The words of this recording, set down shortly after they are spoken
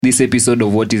This episode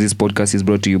of What Is This Podcast is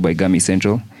brought to you by Gummy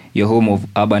Central, your home of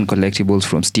urban collectibles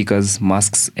from stickers,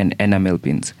 masks, and enamel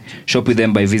pins. Shop with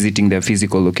them by visiting their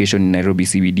physical location in Nairobi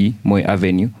CBD, Moi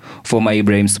Avenue, former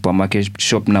Ibrahim Supermarket,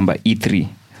 shop number E3,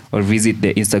 or visit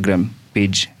their Instagram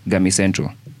page, Gummy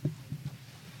Central.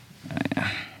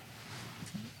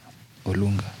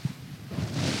 Olunga.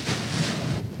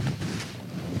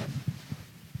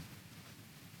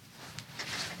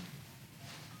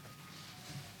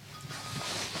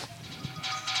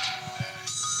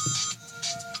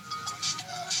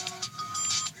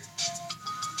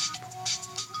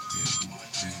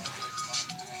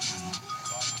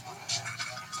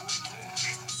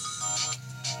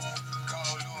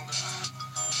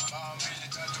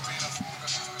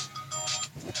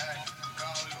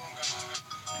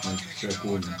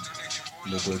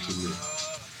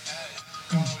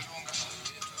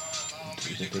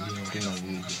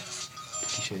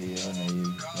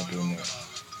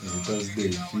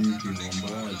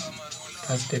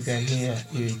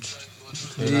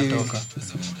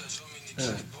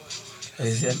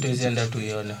 Tuzienda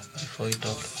tuione before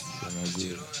itoke.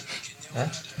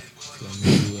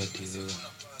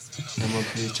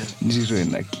 Nzito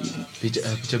na kini.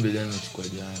 Picha bila nachukua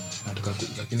jana. Nataka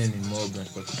lakini ni mob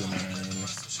nataka kutuma na nene.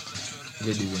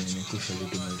 Ile design nikusha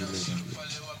vitu na zile zingine.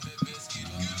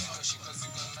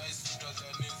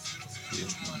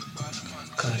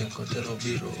 Kare kotero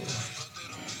biro.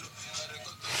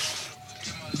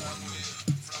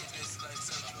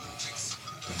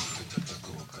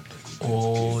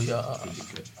 Oh ya.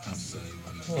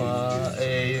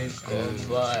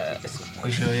 Komba.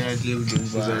 Kusho ya live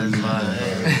Dubai.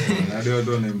 Ndio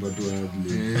ndo naimba tu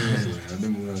hadi. Hadi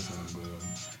mura sango.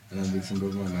 Na bisimba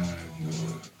bana.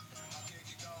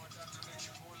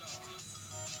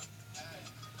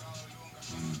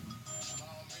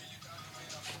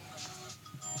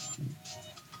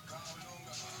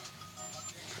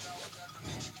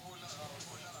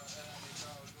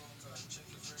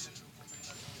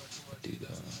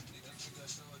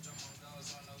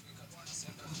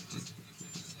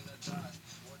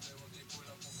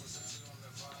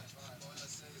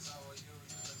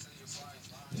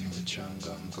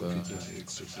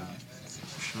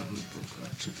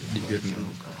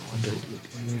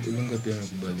 Ulunga pia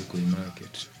nakubali kwa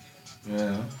market.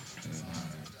 Yeah.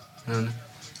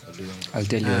 I'll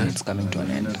tell you when it's coming to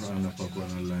an end. Anapakuwa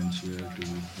na lunch yetu.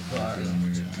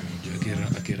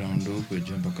 Akiraund huko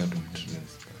jumpa kadom.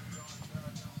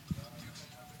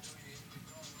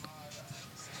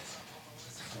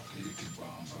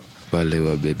 Wale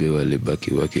wabebe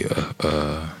walibaki wakiwa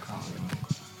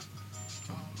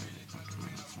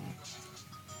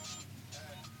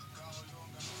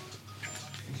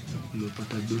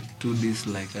Nimepata 2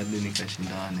 dislike hadi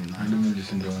nikashindana na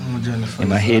Ni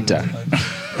maheta.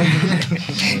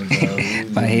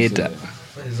 Maheta.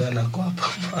 Fazana kwa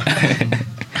hapa.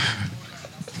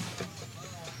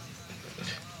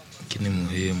 kini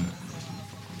muhimu.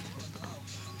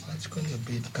 Achukua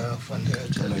beat ka fande ya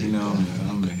lakini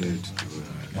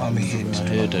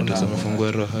Hiyo tatizo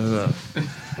mfungua roho.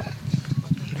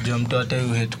 Ndio mtu hata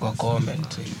hate kwa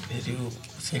comment. Ili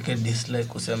useke dislike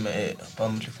useme hapa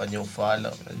mlifanya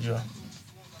ufala, unajua.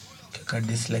 Kika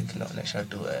dislike inaonyesha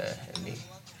tu ni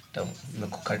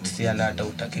nimekukatisia na hata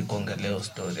utaki kuongelea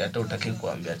story, hata utaki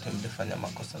kuambia ati mlifanya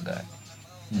makosa gani.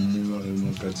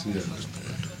 mkatia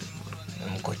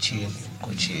Mko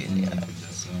chini.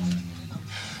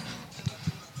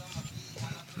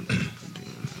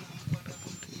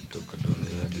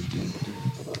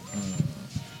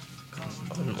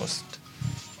 Almost.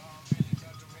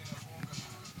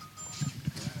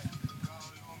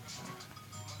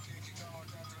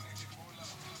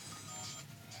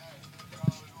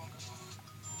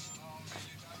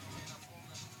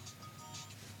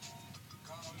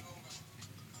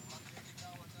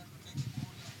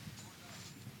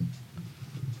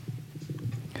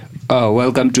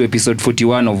 Welcome to episode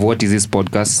 41 of What Is This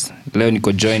Podcast. Leo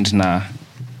niko joined na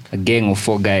a gang of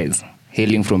 4 guys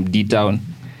hailing from D-Town.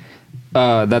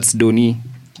 That's Doni,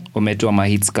 umetoa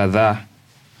mahits kadhaa.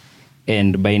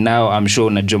 And by now I'm sure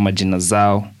unajua majina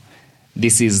zao.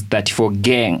 This is 34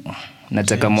 gang.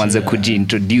 Nataka mwanze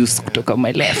kujiintroduce kutoka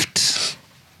my left.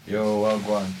 Yo,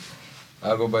 wagwan.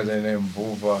 I go by the name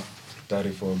Buva,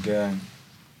 34 gang.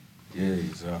 Yeah,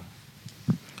 sir.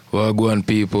 Wagwan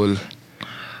people.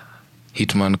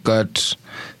 Hitman Cut,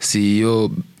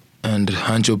 CEO and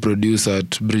Hancho producer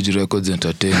at Bridge Records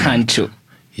Entertainment. Hancho.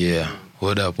 Yeah.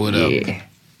 What up?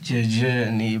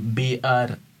 JJ ni BRAZOR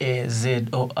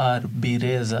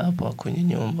Bireza hapo kwenye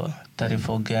nyumba.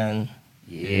 34 gang.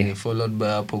 Yeah. Followed by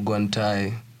hapo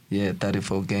Gwantai. Yeah,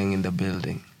 34 gang in the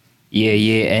building.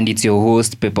 Yeah, and it's your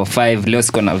host Paper 5. Leo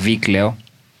siko na Vic leo.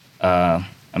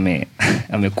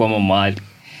 Amekwama mahali.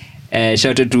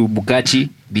 Shout out to Bukachi,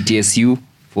 BTSU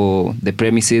for the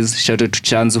premises. Shout out to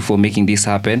Chanzu for making this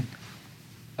happen.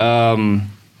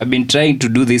 I've been trying to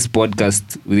do this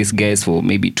podcast with these guys for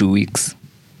maybe 2 weeks.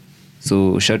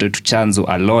 So shout out to Chanzu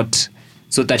a lot.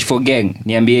 So Touch for Gang,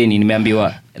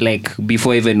 nimeambiwa like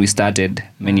before even we started,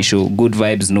 many show good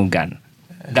vibes no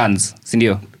guns,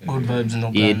 sindio? Good vibes,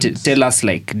 no Yeah, guns. tell us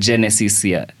like genesis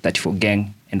here, Touch for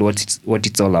Gang, and what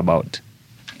it's all about.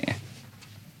 Yeah.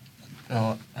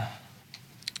 No,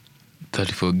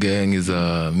 34 Gang is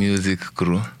a music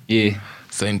crew Yeah.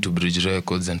 signed to Bridge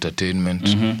Records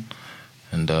Entertainment.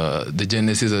 And the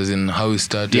genesis as in how we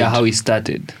started. Yeah, how it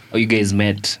started. How you guys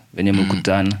met venye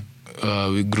mkutana.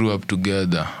 We grew up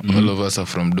together. All of us are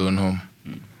from Donholm.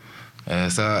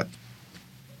 Sa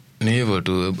ni hivyo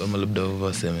tu ama labda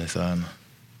waseme sana.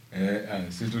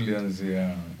 Si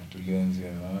tulianzia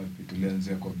wapi?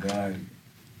 Tulianzia kwa gari.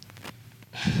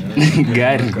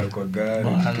 Gari. Kwa gari.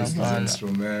 Bana.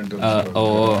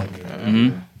 Instrumental.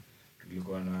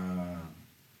 Tulikuwa na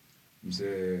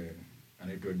mzee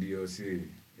anaitwa DOC,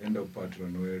 endo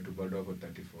patron wetu, bado wako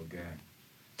 34 Gang.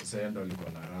 Sasa endo alikuwa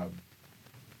na rap.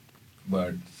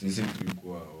 But sisi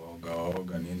tulikuwa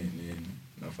waoga nini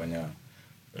nafanya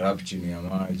rap chini ya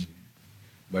maji.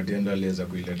 But endo aliweza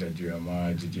kuileta juu ya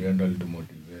maji, juu endo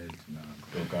alitumotivate, na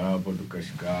kutoka hapo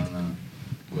tukashikana.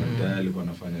 Baadaye alikuwa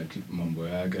anafanya mambo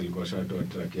yake, alikuwa shatoa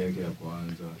track yake ya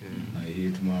kwanza na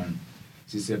Hitman.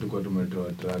 Sisi hatukuwa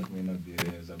tumetoa track, mimi na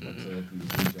Bireza, but sasa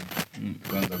tulikuja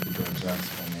tukaanza kutoa tracks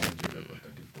pamoja kwa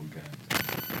 34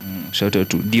 Gang. Shout out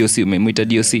to DOC, umemwita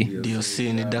DOC? DOC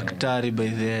ni daktari by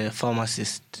the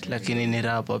pharmacist, lakini ni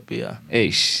rapper pia.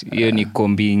 Hiyo ni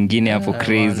kombi ingine hapo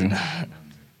crazy.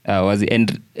 Was it,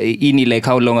 and hii ni like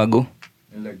how long ago?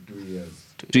 In like 2 years.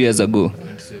 2 years ago.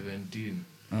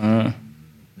 2017.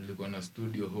 Nilikuwa na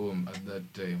studio home at that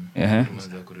time.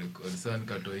 Tumeanza kurecord. Sasa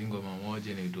nikatoa ngoma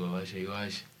moja inaitwa Washa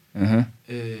Iwasha.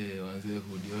 Wanze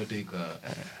hudi yote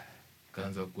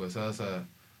kaanza kuwa sasa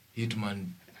Hitman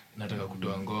nataka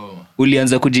kutoa ngoma.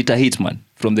 Ulianza kujita Hitman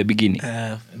from the beginning?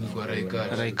 Nilikuwa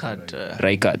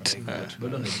Raikat.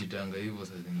 bado najitanga hivyo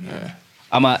saa zingine.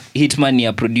 Ama Hitman ni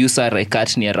a producer,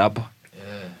 Raikat ni a rapper?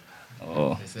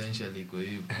 Essentially iko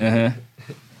hivyo.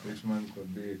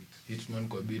 Hitman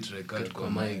kwa beat, Raikat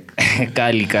kwa mic.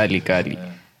 Kali.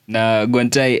 Na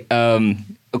Gwantai,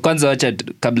 kwanza wacha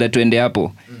kabla tuende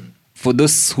hapo, for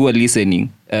those who are listening,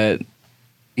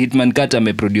 Hitman Kat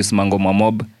ameproduce Mangoma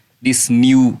Mob, this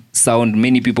new sound,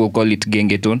 many people call it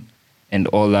gengeton and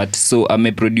all that. So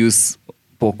ameproduce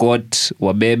Pokot,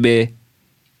 Wabebe,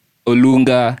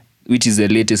 Olunga, which is the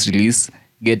latest release,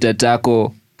 Geta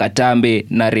Tako, Katambe,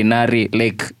 Nare,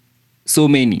 like so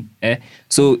many.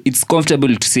 So it's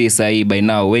comfortable to say sahi by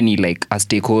now when he like a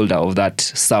stakeholder of that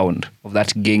sound, of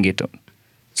that gengeton.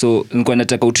 So nilikuwa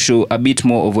nataka utushow a bit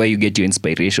more of where you get your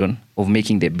inspiration of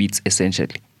making the beats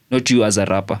essentially, not you as a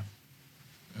rapper.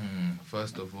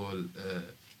 First of all,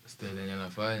 style yenye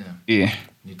nafanya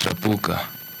ni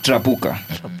Trapuka.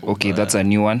 Okay, that's a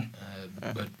new one.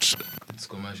 But it's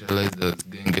commercialized as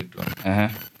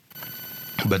gengeton.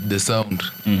 But the sound,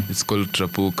 it's called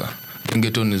Trapuka.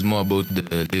 Gengeton is more about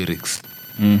the lyrics.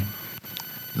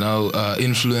 Now,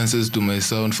 influences to my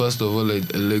sound. First of all, I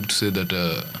like to say that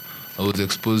I was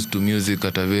exposed to music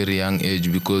at a very young age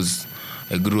because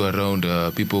I grew around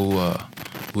people who are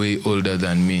way older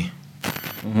than me.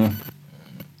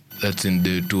 That's in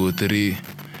the 2 or 3.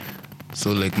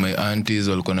 So like my aunties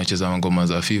walikuwa nacheza ngoma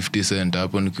za 50 Cent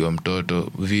hapo nikiwa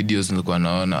mtoto. Videos nilikuwa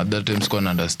naona. At that time sikuwa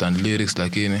na understand lyrics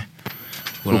lakini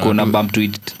uko na bump to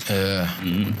it.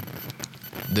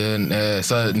 Then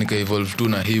sa nika evolve tu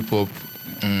na hip hop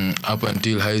up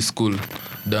until high school.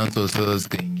 Dancehall sasa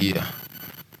zikaingia.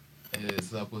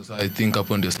 Sasa I think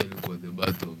hapo ndio style kwa the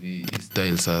birth of hii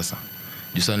style sasa.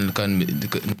 Jusa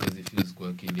nikazifuse kwa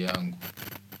akili yangu.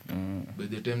 By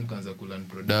the time nikaanza kulearn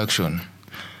production,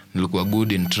 nilikuwa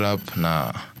good in trap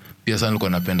na pia sana nilikuwa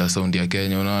napenda sound ya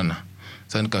Kenya, unaona.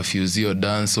 Sasa nikafuse hiyo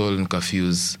dancehall,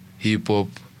 nikafuse hip hop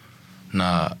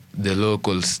na the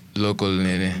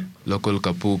local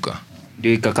kapuka.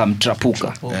 Ndio ikakam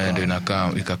Trapuka. Ndio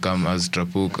ikakam as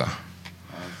Trapuka.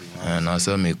 Na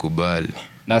sasa mikubali.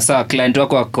 Na sasa client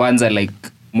wako wa kwanza like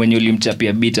mwenye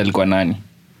ulimchapia beat alikuwa nani?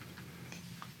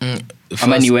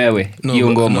 Ama ni wewe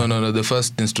hiyo ngoma? No, the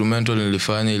first instrumental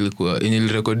nilifanya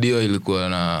nilirekodiwa ilikuwa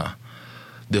na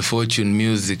The Fortune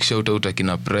Music, shout out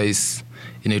akina Price,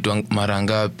 inaitwa Mara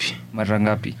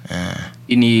Ngapi.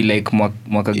 Ini like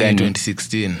mwaka gani?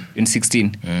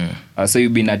 2016. So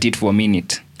you've been at it for a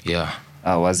minute. Yeah.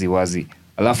 Wazi.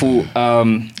 Alafu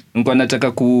nilikuwa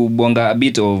nataka kubonga a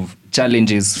bit of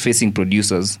challenges facing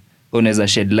producers. Unaweza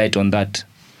shed light on that,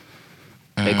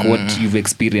 like what you've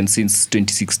experienced since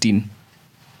 2016.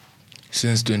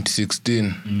 Since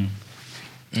 2016,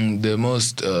 the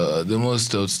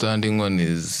most outstanding one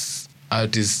is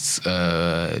artists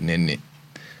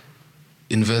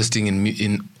investing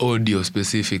in audio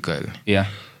specifically. Yeah.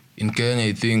 In Kenya,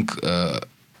 I think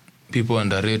people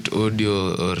underrate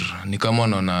audio, or ni kama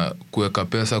wanaona kuweka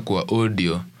pesa kwa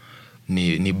audio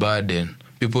ni burden.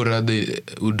 People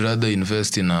would rather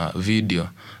invest in a video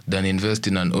than invest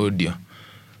in an audio.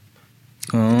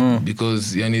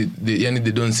 Because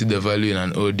they don't see the value in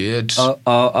an audio yet.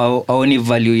 Only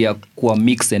value ya kuwa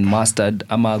mix and mastered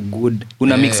ama good.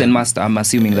 Una mix and master, I'm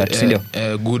assuming that, sindio?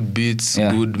 Good beats,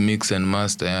 good mix and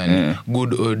master,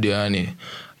 good audio,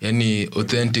 yani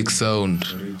authentic sound.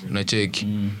 Unacheki.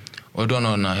 Watu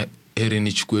wanaona heri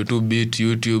nichukue tu beat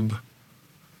YouTube,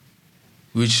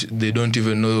 which they don't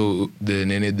even know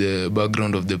the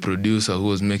background of the producer who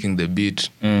was making the beat.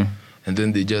 And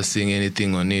then they just sing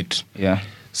anything on it. Yeah.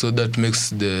 So that makes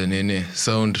the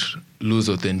sound lose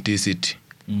authenticity.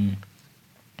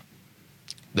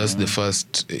 That's the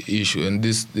first issue, and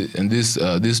this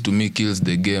to me kills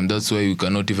the game. That's why we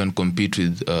cannot even compete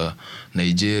with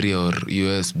Nigeria or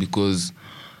US, because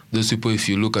those people, if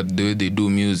you look at the way they do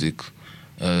music,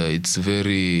 it's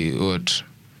very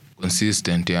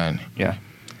consistent. Yeah.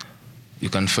 You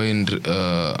can find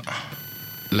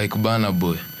like Burna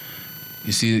Boy.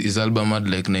 You see his album had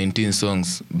like 19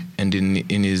 songs, and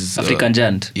in his African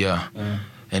Giant. Yeah.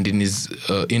 And in his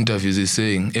interviews, he's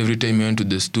saying every time he went to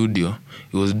the studio,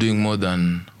 he was doing more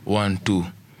than one, two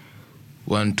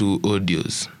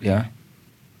audios. Yeah.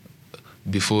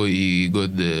 Before he got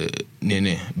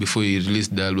before he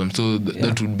released the album. So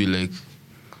that would be like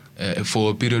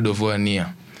for a period of 1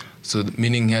 year. So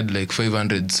meaning he had like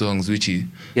 500 songs, which he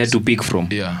had to pick from.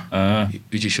 Yeah.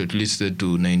 Which he shortlisted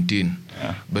to 19.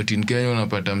 Yeah. But in Kenya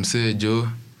unapata msee jo,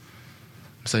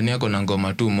 msanii ako na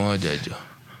ngoma tu moja jo.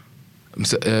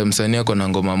 Msanii ako na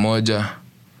ngoma moja,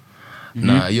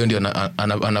 na hiyo ndio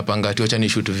anapanga ati acha ni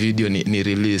shoot video ni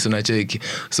release, unacheki.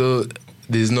 So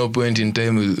there's no point in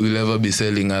time we'll ever be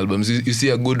selling albums. You see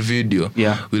a good video,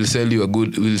 will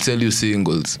sell you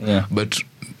singles. Yeah. But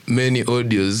many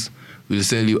audios will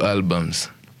sell you albums.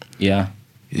 Yeah.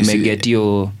 Imeget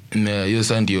hiyo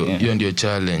ndio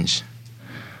challenge.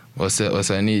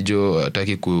 Wasanii jo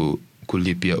hataki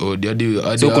kulipia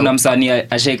audio. So kuna msanii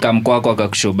ashaika mkwako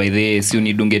akakushow by the way, si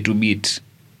unidunge to beat.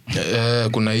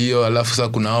 Kuna hiyo, alafu sasa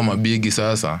kuna hao mabigi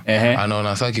sasa.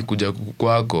 Anaona sasa kikuja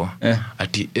kwako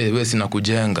ati wewe sina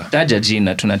kujenga. Taja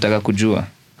jina tunataka kujua.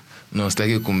 No,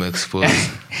 sitaki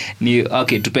kumexpose. Ni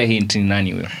okay, tupe hint ni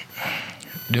nani huyo?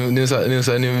 Ni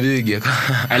msanii mbigi.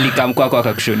 Alikam kwako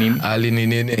akakushow nini?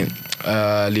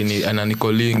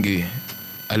 Ananikolingi.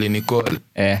 Alinicall.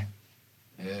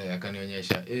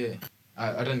 Akanionyesha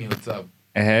hata ni WhatsApp.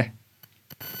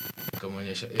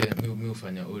 Akamonyesha mimi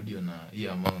hufanya audio na hii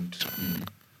amount.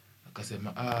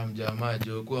 Akasema mjamaa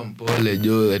jo, kuwa mpole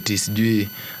jo, ati sijui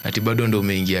ati bado ndo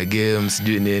umeingia game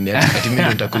sijui nini, ati mimi ndo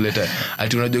nitakuleta,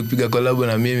 ati unajua kupiga collab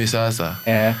na mimi sasa.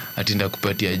 Ati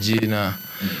ndakupatia jina.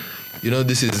 You know,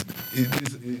 this is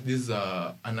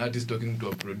an artist talking to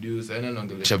a producer.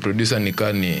 Anaongelesha producer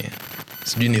nikani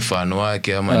sijui ni fan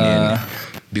wake ama nini,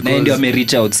 because ndio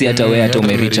ame-reach out, si hata wewe hata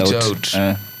ume-reach out.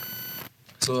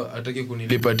 So ataki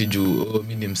kunilipa ati juu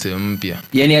mimi ni msee mpya.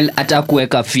 Yani hata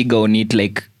kuweka figure on it,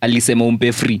 like alisema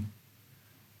umpe free.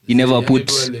 He never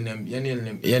put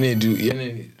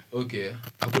yani okay,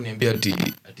 hakuniambia ati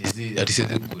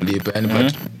siwezi kulipa, yani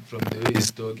but from the way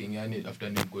he's talking, yani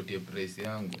after nikotie price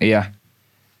yangu. Yeah.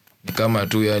 Ni kama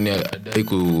tu yani adai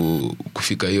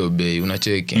kufika hiyo bei,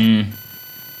 unacheki.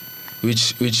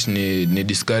 Which ni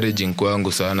discouraging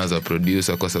kwangu sana za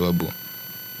producer, kwa sababu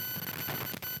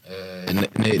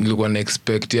nilikuwa na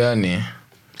expect yani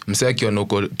msee akiwa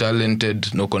uko talented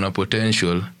na uko na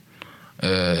potential,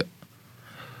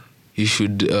 you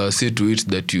should see to it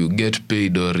that you get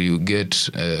paid or you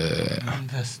get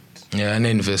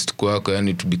invest kwako,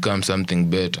 yani to become something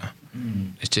better.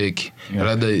 Cheki.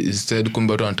 Rather instead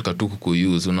kumbe watu wanataka tu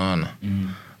kuuse, unaona.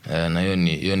 Na hiyo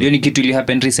ni kitu ili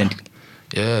happen recently.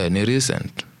 Yeah, ni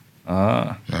recent.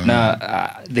 Na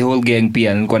the whole gang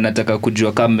pia nilikuwa nataka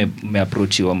kujua kama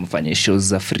mmeapproachiwa mfanye shows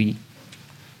za free,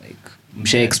 like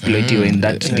msha-exploit you in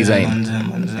that design.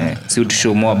 So to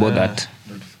show more about that.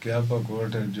 Tufikia hapa kwa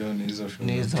hotel John, hizo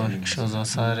shows za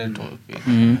sare tu.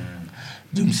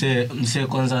 Juu msee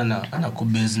kwanza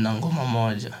anakubase na ngoma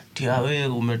moja. Tia wewe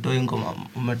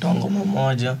umetoa ngoma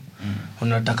moja.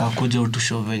 Unataka kuja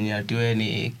utushow venye ati wewe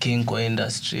ni king kwa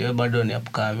industry. Wewe bado ni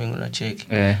upcoming unacheki.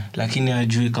 Lakini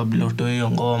hajui kabla utoe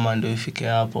hiyo ngoma ndio ifike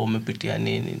hapo umepitia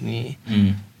nini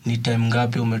ni time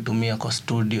ngapi umetumia kwa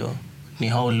studio. Ni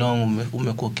how long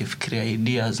umekuwa ukifikiria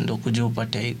ideas ndio kuja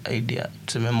upate idea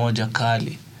tuseme moja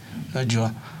kali.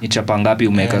 Unajua ni chapa ngapi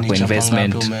umeweka kwa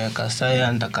investment. Umeweka sasa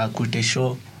anataka kuite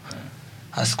show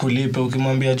asikulipe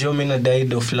ukimwambia jo mimi na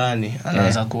daido fulani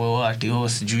anaanza kuwa ati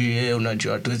sijui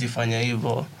unajua tuwezi fanya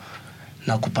hivyo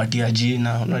na kupatia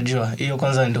jina. Unajua hiyo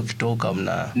kwanza ndio kitoka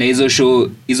mna na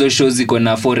hizo show ziko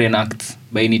na foreign acts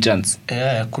by any chance.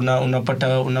 Kuna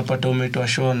unapata umetoa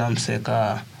show na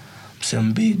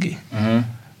Msembigi.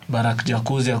 Barak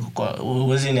Jacuzzi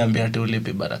huwezi niambia ati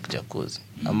ulipi Barak Jacuzzi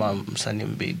ama msanii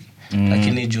Mbigi.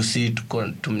 Lakini juzi tuko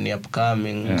tumni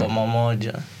upcoming ngoma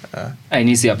moja. I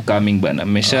need upcoming bana.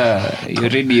 Mesha you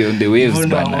ready on the waves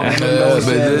bana.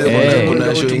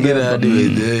 Kuna show ingine hadi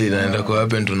wewe inaenda kwa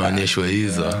happen tunaonyeshwa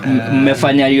hizo.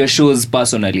 Mmefanya your shows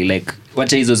personally like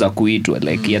wacha hizo za kuitwa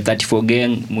like ya 34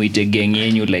 gang muite gang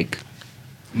yenu like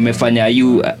mmefanya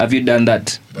have you done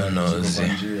that? No,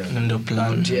 Ndo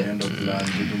plan.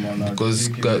 Because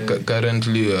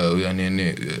currently our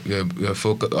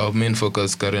main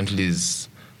focus currently is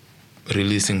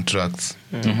releasing tracks.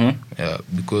 Yeah,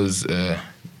 because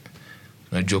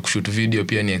najua kushoot video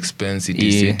pia ni expensive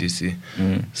etc.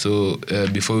 So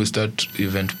before we start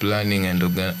event planning and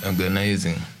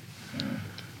organizing,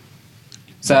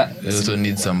 we also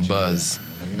need some buzz.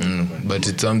 But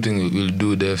it's something we'll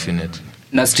do definitely.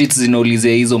 Na streets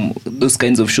zinaulizia hizo those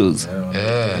kinds of shows.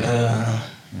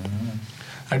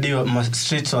 Hadi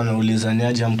streets wanauliza ni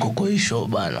aje mko kwa show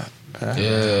bana.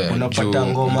 Unapata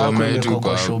ngoma yako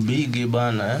kwa show big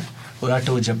bana. Wewe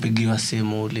hata hujapigiwa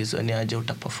simu ulizwa ni aje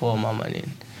utaperform ama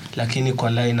nini. Lakini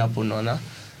kwa lineup unaona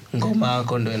ngoma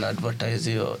yako ndio ina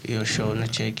advertise hiyo show na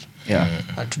cheki.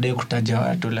 Hatudai kutaja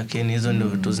watu lakini hizo ndio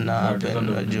vitu zina happen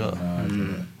unajua.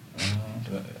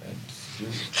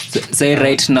 Say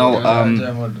right now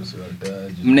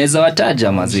mnaweza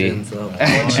wataja mazee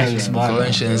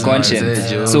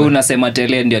conscience. So unasema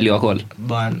tele ndio aliwacall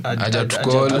aja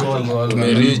tukol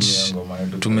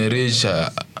tumereach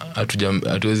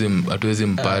hatuwezi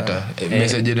mpata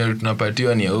message ndio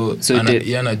tunapatiwa ni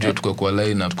anajua tuko kwa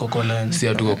lineup si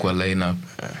hatuko kwa lineup.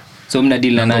 So mna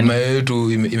deal na nani? Ngoma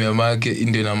yetu imemarket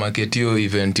ndio na marketio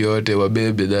event yote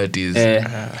wabebe that is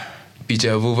picha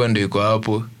ya Vuva ndio iko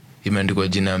hapo imeandikwa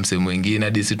jina ya msemo mwingine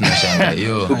hadi sisi tunashangaa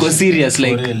hiyo. Uko serious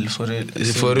like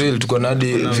for real tuko na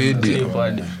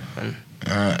video.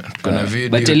 Kuna video.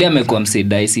 But Elia amekuwa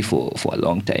msaidizi for a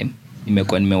long time.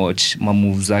 Nimewatch ma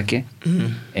moves zake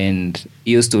and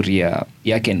hiyo story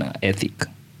yake na ethic.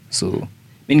 So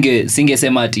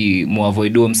singesema ati mu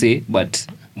avoid mse but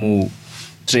mu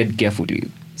tread carefully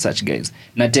such guys.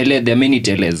 Na tele there many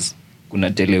teles. Kuna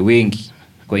tele wengi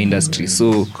kwa industry.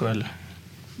 So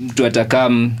mtu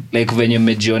atakam like venye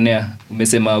mmejionea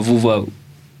umesema Vuva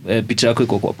picha yako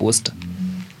iko kwa poster.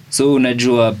 So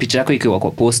unajua picha yako iko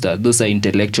kwa poster those are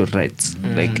intellectual rights.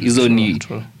 Like hizo ni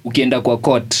ukienda kwa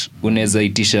court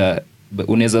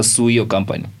unaweza sue hiyo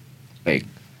company. Like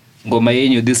ngoma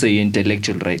yenyu these are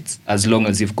intellectual rights as long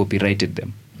as you've copyrighted them.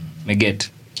 Meget.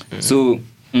 So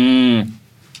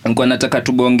nilikuwa nataka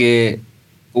tubonge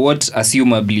what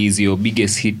assumably is your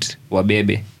biggest hit wa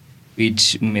Bebe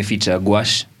which mmefeature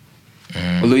Gwash.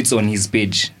 Although it's on his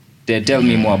page. Tell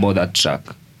me more about that track.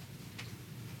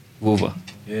 Vuva.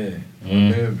 Bebe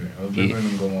ni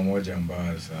ngoma moja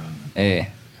mbaya sana.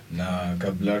 Na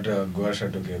kabla hata Gwash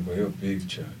atoke kwa hiyo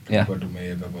picture, tulikuwa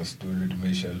tumeiweka kwa studio,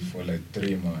 tumeshelf for like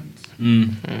 3 months.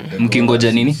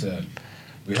 Mkingoja nini?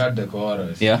 We had the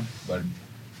chorus. But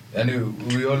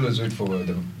we always wait for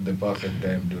the perfect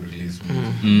time to release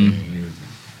music.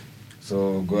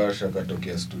 So Gwash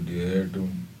akatokea studio yetu.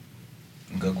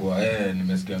 Nikakuwa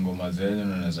nimesikia ngoma zenyu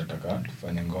na naweza taka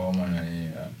tufanye ngoma na yeye.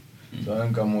 So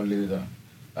nikamuuliza,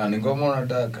 ni ngoma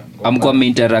unataka? Amkuwa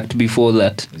interact before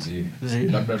that.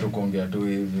 Labda tukuongea tu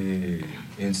hivi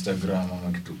Instagram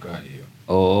ama kitu kama hiyo.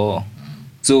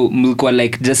 So mlikuwa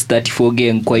like just 34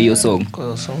 gang kwa hiyo song.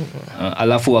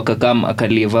 Alafu akakam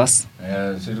akaleave us.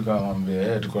 Sisi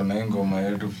tukamwambia tuko na ngoma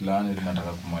yetu fulani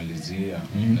tunataka kumalizia.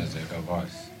 Naweza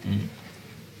verse.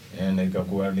 Na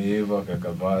ikakuwa ni hivyo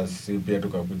akakavasi. Si pia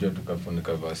tukakuja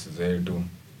tukafunika verse zetu.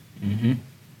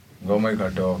 Ngoma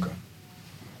ikatoka.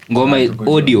 Ngoma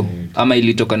audio ama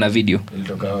ilitoka na video?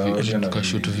 Ilitoka audio na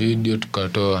tukashoot video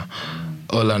tukatoa.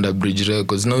 all under Bridge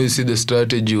Records. Now you see the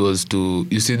strategy was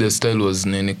the style was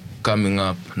nini coming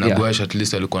up. Na Yeah. Gwash at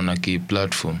least alikuwa na key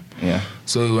platform. Yeah.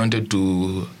 So we wanted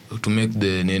to make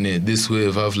this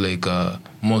wave have like a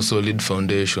more solid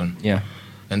foundation. Yeah.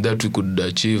 And that we could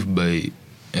achieve by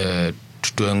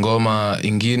tutoe ngoma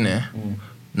ingine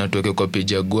na tuweke kwa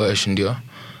page ya Gwash ndio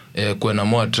kuwa na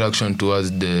more attraction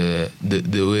towards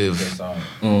the wave.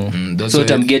 That's So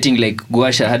why I'm getting like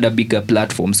Guasha had a bigger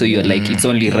platform, so you're like it's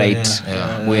only right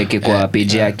weke kwa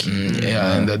page yake.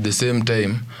 And at the same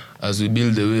time as we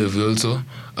build the wave we also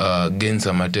gain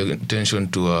some attention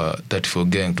to 34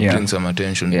 gang to bring some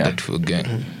attention to 34 gang.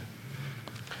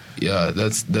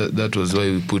 That was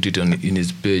why we put it in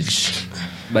his page.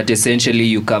 But essentially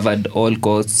you covered all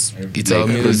costs. It's like our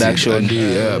music production.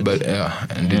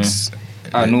 and it's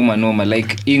noma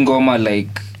like ingoma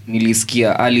like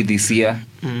nilisikia early this year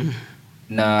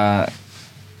na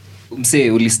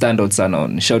mse uli stand out sana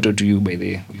on shout out to you by the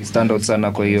way. Uli stand out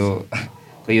sana kwa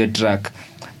hiyo track.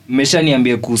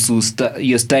 Mmeshaniambia kuhusu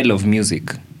your style of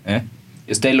music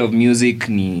your style of music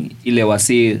ni ile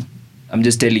wase. I'm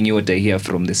just telling you what I hear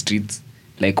from the streets,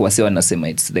 like wase wanasema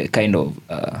it's the kind of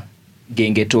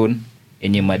gengeton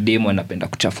yenye mademo anapenda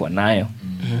kuchafua nayo.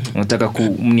 Nataka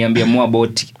kumniambia more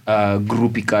about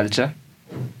groupie culture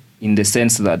in the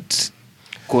sense that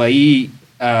kwa hii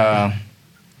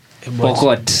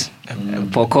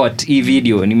pokot hii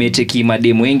video nimecheki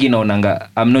mademo wengi naonanga.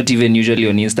 I'm not even usually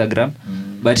on Instagram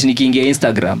but nikiingia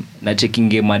Instagram na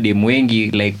checking mademo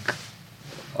wengi like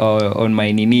on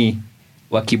my nini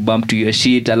wakibump to your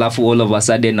shit alafu all of a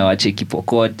sudden na wacheki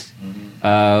pokot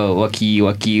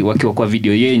wakiwa kwa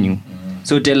video yenyu.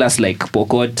 So tell us like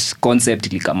pokot concept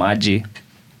ilikamaje,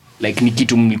 like ni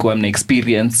kitu mlikuwa mna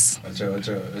experience.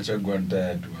 Acha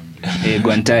Gwantai tuambie.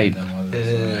 Gwantai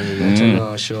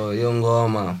tuna show hiyo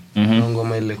ngoma. Hiyo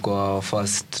ngoma ilikuwa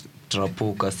first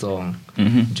trapuka song.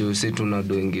 Juu si tuna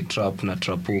doing trap na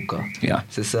trapuka.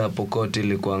 Sasa pokot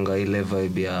ilikuanga ile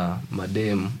vibe ya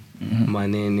madem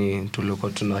maneni,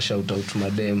 tulikuwa tuna shout out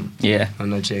madem.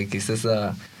 Anacheki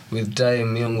sasa with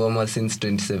time hiyo ngoma since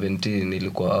 2017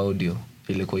 ilikuwa audio,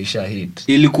 ilikuwa isha hit,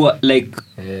 ilikuwa like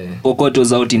Pokot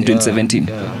was out in 2017.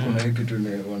 Kuna hiki tu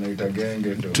wanaita genge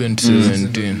ndo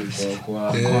 2017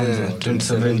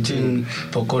 2017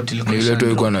 Pokot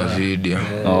ilikuwa na video.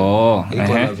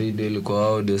 Ilikuwa na video, ilikuwa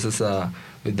audio. Sasa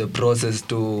with the process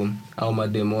to au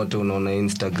mademoto unaona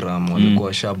Instagram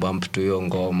walikuwa shabump to hiyo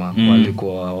ngoma,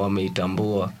 walikuwa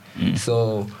wameitambua.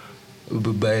 So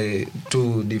by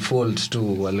to default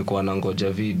tu walikuwa wanangoja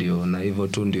video na hivyo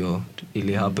tu ndio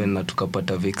ili happen na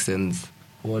tukapata vixens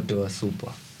wote wa super.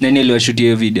 Nani aliwashutia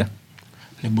hiyo video?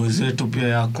 Ni boys wetu pia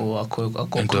yako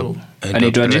crew.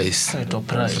 Anaitwaje?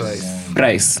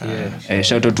 Price.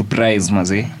 Shout out to Price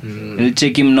maze.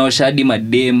 Nilicheki mnaoshadi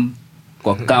madem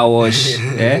kwa car wash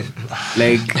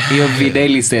like hiyo video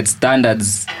ili set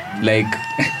standards like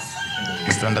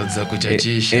standards za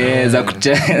kuchachisha.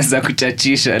 Za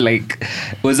kuchachisha like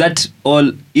was that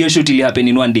all? Hiyo shoot ili happen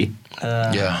in one day?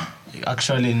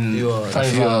 Actually in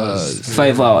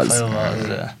 5 hours.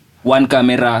 One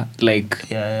camera like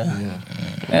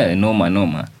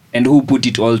noma. And who put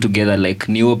it all together?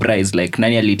 Like Neo Prize, like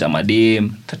nani alita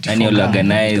madem, nani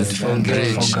organize?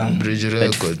 Bridge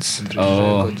Records.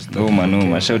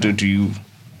 Noma. Shout out to you.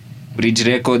 Bridge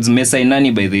Records. Mesa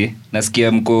nani by the way?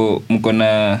 Nasikia mko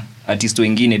na artist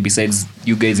wengine besides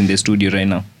you guys in the studio right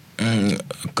now?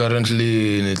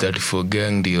 Currently ni 34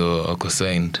 gang ndio wako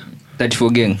signed. 34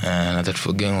 gang? Na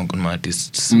 34 gang wako na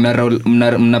artists.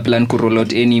 Mna plan ku roll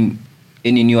out any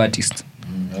new artist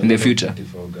in the future?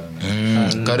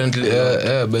 Currently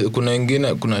kuna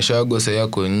wengine, kuna Shagwa sasa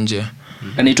yako nje.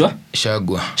 Anaitwa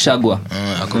Shagwa.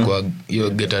 Ako kwa hiyo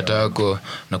Getatako,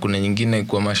 na kuna nyingine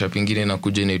kwa mashup nyingine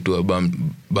inakuja inaitwa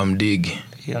Bamdigi.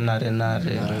 Nare.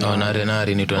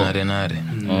 Nare ni Nare.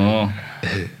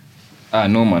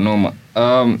 Noma.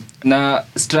 Na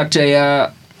structure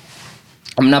ya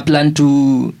mna plan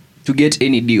to get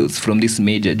any deals from this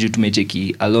major? Due to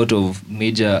tumecheki a lot of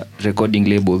major recording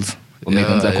labels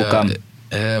wameanza kukam.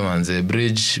 Manze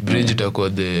Bridge itakuwa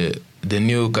the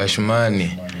new Kashmani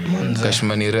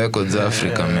Records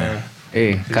Africa, man.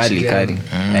 Kali.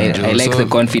 I like the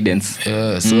confidence.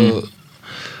 So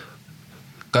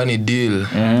kani deal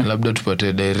labda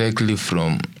tupate directly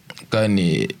from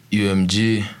kani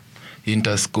UMG,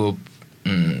 Interscope,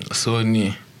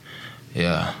 Sony.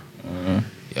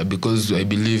 Because I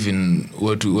believe in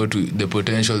what the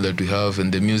potential that we have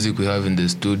and the music we have in the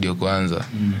studio kwanza.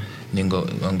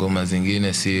 Ngoma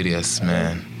zingine serious,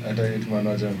 man. Hata hitman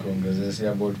wacha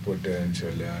kuongezea about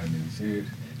potential, yani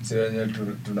si wenye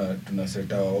tuna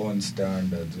set our own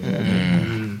standards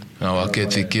na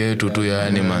wakethic yetu tu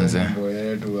yani manze mambo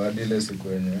yetu hadi ile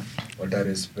siku yenye wata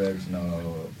respect na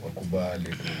wakubali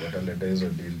tu wataleta hizo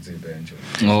deals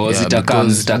eventually.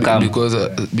 Zitakam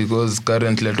because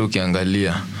currently hata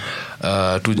ukiangalia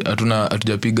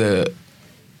hatujapiga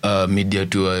media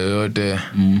tour yoyote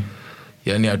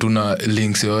yani hatuna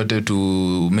links yote to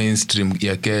mainstream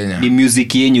ya Kenya. The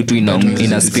music yenyu tu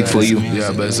ina speak for you.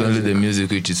 Yeah, but it's only the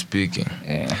music which is speaking.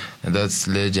 Yeah. And that's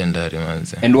legendary, man.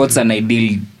 And what's an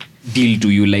ideal deal to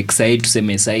you? Like say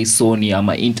tuseme sai Sony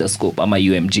ama Interscope ama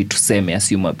UMG tuseme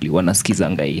assumably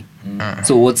wanasikizanga hii.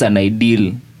 So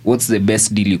what's the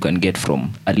best deal you can get from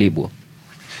a label?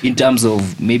 In terms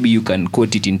of, maybe you can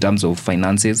quote it in terms of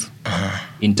finances.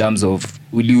 In terms of,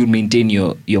 will you maintain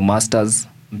your masters?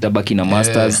 Mtabaki na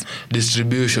masters.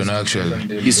 Distribution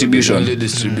actually.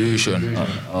 Distribution.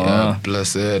 Yeah,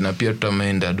 plus na pia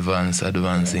tutamainda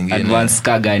advance ingine. Advance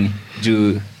ka gani?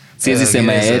 Juu siwezi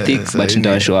sema ya ethic but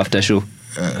nitawashow after show.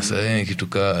 Sasa ni kitu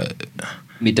ka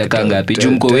mitaka ngapi?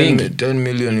 Juu mko wengi. $10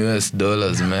 million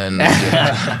man.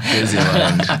 Crazy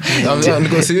man.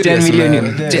 Niko serious. 10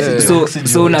 million.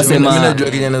 So unasema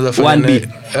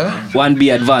 1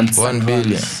 B advance. 1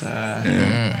 billion.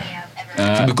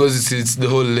 Because it's the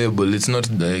whole label. It's not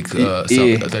like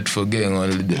that for gang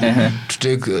only.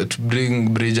 To bring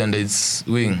Bridge under its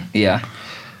wing. Yeah.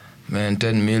 Man,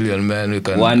 10 million man, we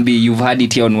can 1B. You've had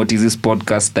it here on What Is This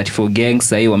podcast. 34 Gang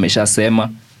sahi wameshasema.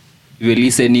 You're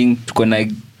listening.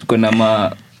 Tuko na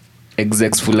ma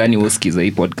execs fulani wosikiza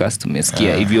hii podcast.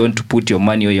 Umesikia if you want to put your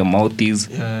money where your mouth is.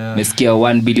 Umesikia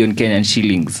 1 billion Kenyan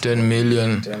shillings. 10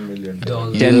 million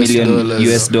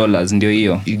US dollars ndio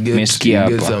hiyo. Umesikia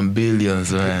hapa. Get some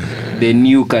billions man. The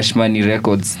new Cash Money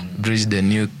Records. Bridge the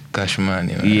new Cash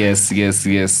Money man.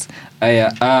 Yes.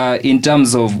 Aya, in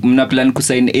terms of mna plan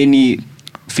kusign any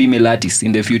female artist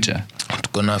in the future?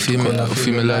 Tuko na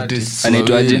female artists.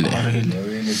 Anaitwaje?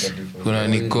 Kuna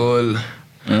Nicole,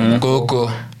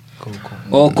 Coco.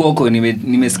 Coco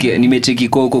nimesikia nimecheki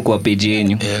Coco kwa page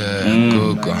yenu.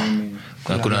 Coco.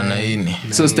 Kuna Naini.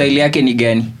 So style yake ni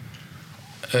gani?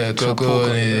 Coco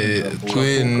ni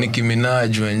Queen Nicki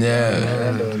Minaj mwenyewe.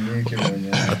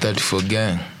 34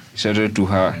 Gang. Shout out to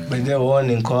her. Bende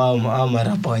warning kwa ama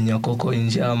rapa wenye Coco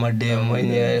nje ama dem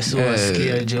wenye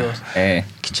siwasikia jo.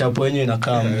 Kichapo yenyu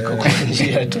inakaa Coco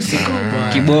nje tu siko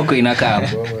baya. Kiboko inakaa.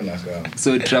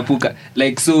 So trapuka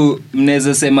like so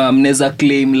mnaweza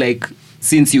claim like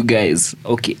since you guys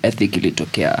ethic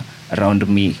ilitokea around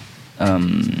me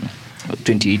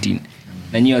 2018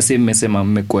 na nyinyi wase mmesema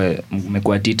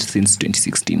mmekuwa tit since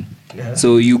 2016.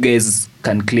 So you guys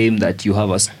can claim that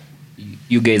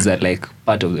you guys are like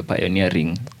part of the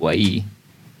pioneering wa hii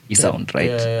sound,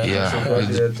 right? Yeah. I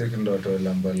think ndo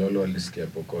Lambalolo walisikia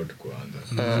Pokot kwanza.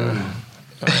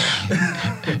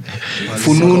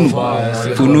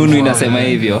 Fununu inasema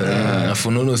hivyo. Na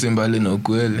fununu si mbali na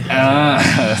ukweli.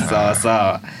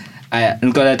 Sawa. Aya,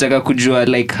 nilikuwa nataka kujua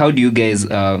like how do you guys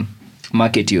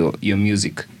market your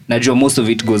music? Najua most of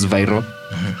it goes viral.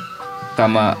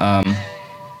 Kama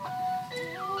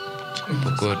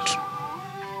Pokot.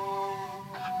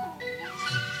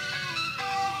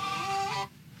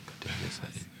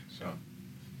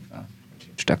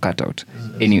 cut out.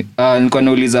 Anyway, nilikuwa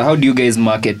nauliza how do you guys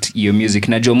market your music?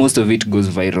 Najua most of it goes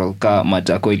viral. Ka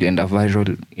Matako ilienda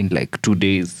viral in like 2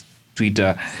 days.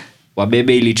 Twitter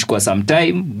Wabebe ilichukua some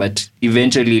time but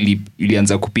eventually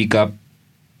ilianza kupick up.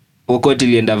 Pokot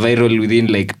ilienda viral within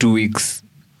like 2 weeks.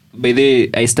 By the way,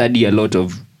 I study a lot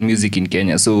of music in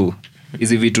Kenya, so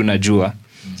hizi vitu najua.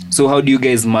 So how do you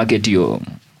guys market your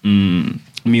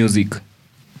music?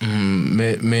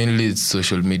 Mainly it's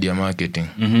social media marketing.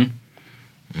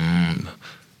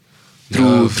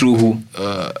 Through who?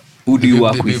 Who do you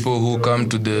work the with? People who come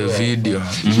to the video.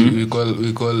 We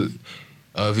call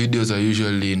our videos are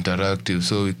usually interactive,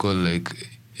 so we call like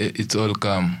it's all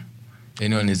come.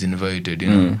 Anyone is invited, you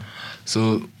know.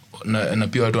 So na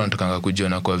pia watu wanatakanga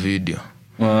kujiona kwa video.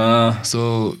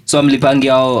 So mlipangi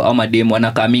au mademo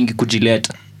wanakaa mingi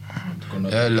kujileta.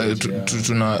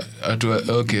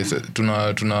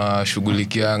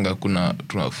 Tunashughulikianga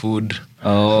tuna food,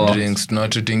 drinks,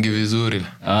 tunatreatingi vizuri.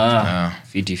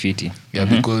 Fiti. Yeah,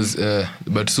 because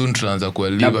but soon tunaanza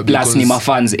kuwalipa because plus ni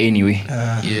mafans anyway.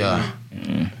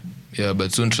 Yeah,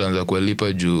 but soon tunaanza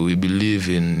kuwalipa juu we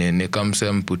believe in come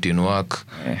some put in work.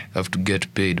 Have to get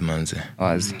paid manze.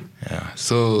 Wazi. Yeah.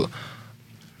 So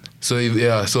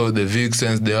the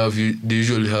Vixens they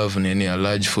usually have a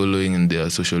large following in their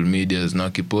social medias na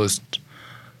kipost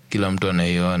kila mtu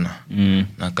anaiona.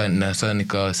 Na sasa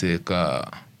nikawa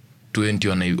seka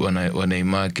 20 wanai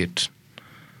market.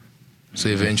 so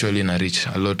eventually na reach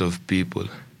a lot of people.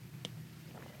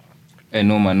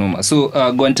 Noma. So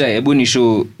Gwanta, hebu ni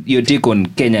show your take on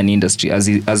Kenyan industry as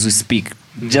we speak,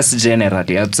 just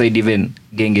generally outside even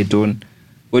Gengeton.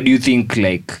 What do you think,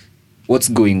 like, what's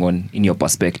going on in your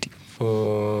perspective?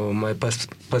 For my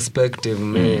perspective,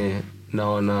 me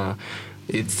naona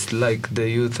it's like the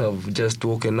youth have just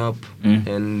woken up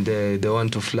and they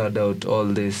want to flood out all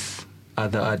these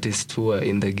other artists who are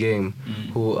in the game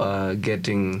who are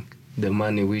getting the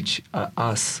money which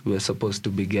us we're supposed to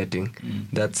be getting.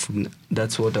 That's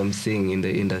what I'm seeing in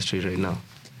the industry right now.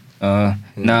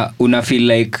 Na una feel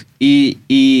like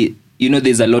you know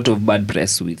there's a lot of bad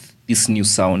press with this new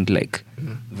sound, like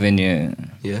venye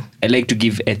I like to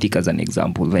give Ethic as an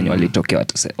example, venye walitokea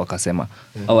wakasema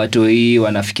watoi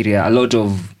wanafikiria a lot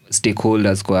of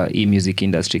stakeholders kwa hii music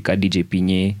industry ka DJ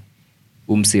Pinye,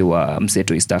 umse wa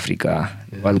mseto East Africa,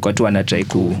 walikuwa tu wanatry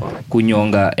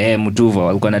kunyonga Mtuva,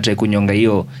 walikuwa wanatry kunyonga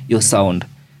hiyo sound.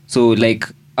 So like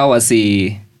I was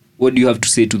say, what do you have to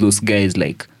say to those guys,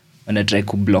 like wanatry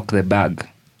ku block the bag?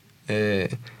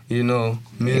 You know,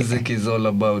 music is all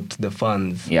about the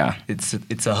fans. Yeah.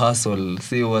 It's a hustle.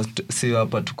 See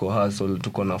hapa tuko hustle,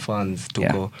 tuko na fans,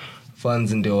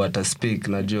 fans ndio wata speak,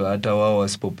 najua hata wao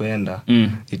wasipopenda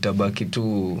itabaki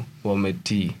tu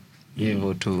wametii.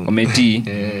 Hivyo tu. Wametii.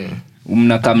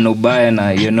 Mnakaa mna ubaya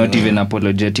na you're not even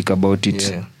apologetic about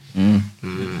it.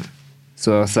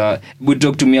 So would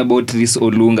talk to me about this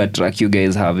Olunga track you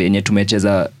guys have yenye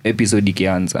tumecheza episode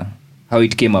ikianza. How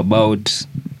it came about.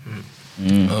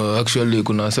 Actually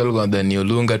kuna wasali kwa ndani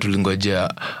Olunga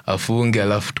tulingojea afunge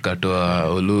alafu tukatoa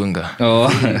Olunga.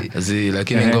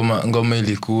 Lakini ngoma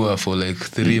ilikuwa for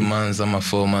like 3 months ama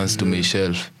 4 months to my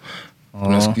shelf.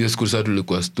 Tunasikia siku sasa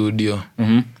tulikuwa studio.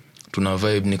 Tuna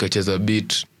vibe, nikacheza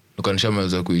beat,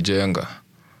 tukanishamaliza kuijenga.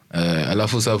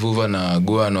 Alafu Savuva na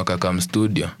Guan wakakam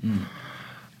studio.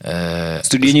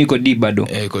 Studio yenyewe iko deep bado.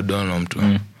 Iko dono mtu.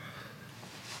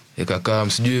 Ikakaa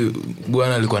msijui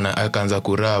Guan alikuwa akaanza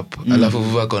kurap, alafu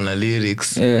Vuva akaona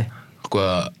lyrics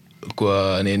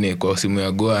kwa nini kwa simu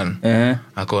ya Guan.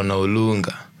 Akaona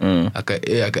Olunga.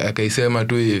 Akaisema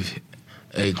tu hivi.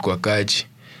 Ilikuwa catchy.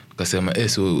 Akasema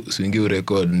swingi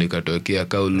urecord, nikatokea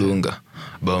ka Olunga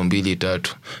bao 2-3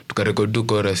 tukarecord tu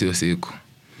chorus hiyo siku.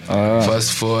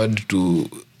 Fast forward to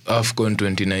AFCON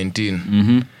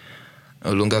 2019.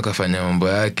 Olunga akafanya mambo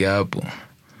yake hapo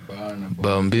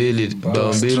bao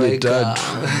 2-3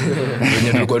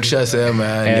 wenye tulikuwa tushasema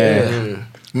yani.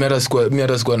 Mimi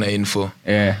hata sikuwa na info.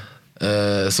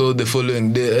 So the following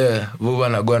day Vuva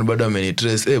na Gwan bado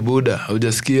amenitrace, buda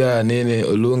hujasikia nini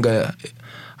Olunga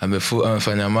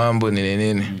amefanya mambo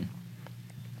nini.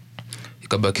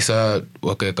 Ikabaki saa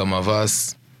wakaeka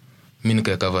mavasi, mimi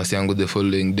nikaeka vasi yangu the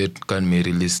following day, can me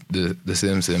release the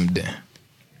same day.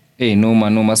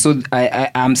 Noma. So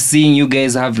I'm seeing you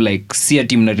guys have like see a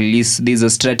team na release. There's a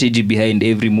strategy behind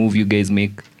every move you guys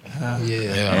make.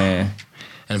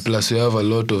 And plus we have a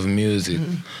lot of music.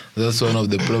 That's one of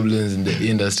the problems in the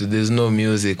industry. There's no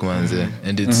music, manze.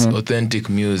 And it's authentic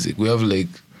music. We have like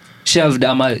shelved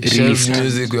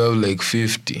music, we have like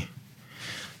 50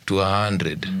 to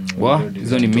 100. Wow,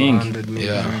 hizo ni mingi.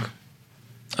 Yeah.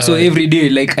 So every day,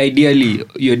 like ideally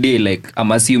your day, like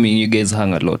I'm assuming you guys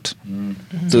hang a lot.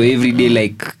 So every day,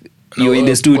 like you're in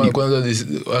the studio.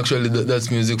 Actually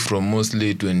that's music from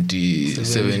mostly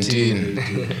 2017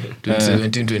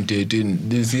 2018.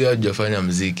 This year hajafanya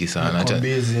muziki sana, hata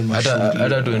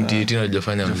 2018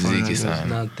 hajafanya muziki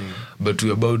sana. But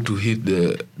we're about to hit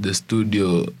the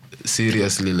studio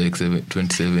seriously like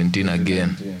 2017 again.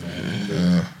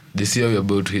 This year we're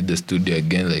about to hit the studio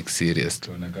again like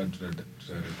seriously.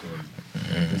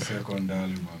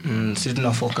 Sisi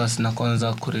tuna focus na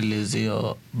kwanza kurelease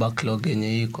hiyo backlog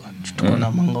yenye iko. Tuko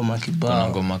na mangoma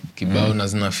kibao. Na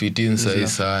zina fit in sahi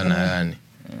sana yani.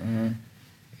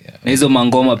 Na hizo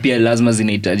mangoma pia lazima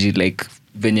zinahitaji like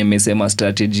venye mesema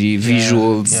strategy,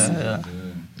 visuals.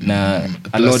 Na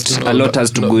a lot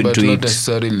has to go into it. Not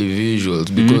necessarily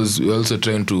visuals, because we're also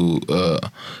trying to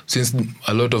since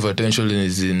a lot of attention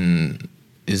is in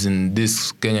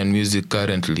this Kenyan music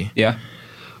currently.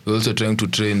 We're also trying to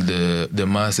train the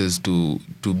masses to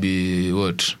be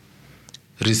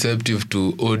receptive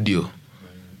to audio.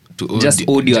 Just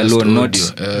audio alone, not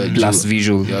plus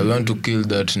visual. We want to kill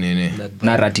that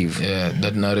narrative.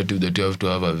 That narrative that you have to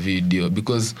have a video,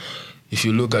 because if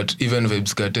you look at even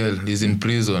Vybz Kartel, he's in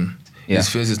prison. His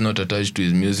face is not attached to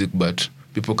his music, but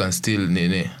people can still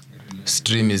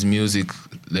stream his music.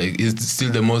 Like he's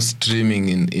still the most streaming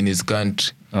in his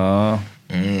country.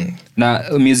 Na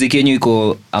music yenyu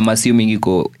iko, I'm assuming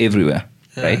iko everywhere,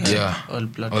 right?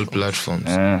 All platforms.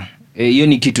 Hiyo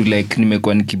ni kitu like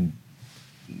nimekuwa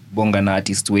bonga na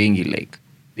artist wengi like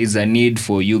there's a need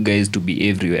for you guys to be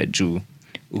everywhere juu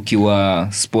ukiwa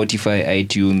Spotify,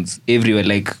 iTunes,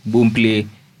 everywhere like Boomplay,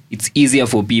 it's easier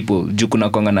for people juu kuna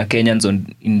konga na Kenyans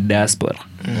in diaspora.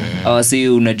 Awase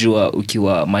unajua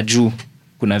ukiwa majuu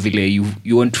kuna vile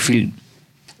you want to feel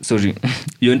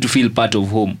you want to feel part of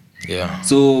home. Yeah.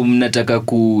 So mnataka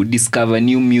ku discover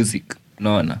new music,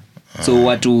 unaona? So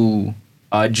watu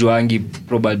hawajuangi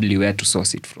probably where to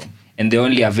source it from. And the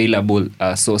only available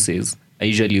sources are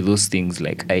usually those things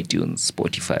like iTunes,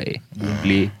 Spotify,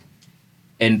 Play.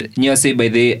 And nyo say by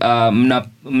the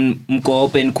mko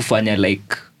open kufanya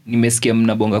like nimesikia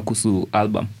mnabonga kuhusu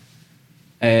album.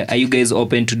 Are you guys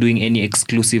open to doing any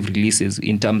exclusive releases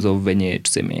in terms of venye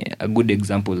tuseme a good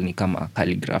example ni kama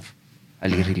Calligraph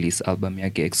ali release album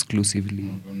yake exclusively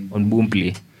on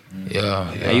Boomplay.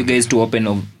 Yeah. Are you guys too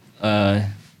open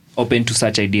to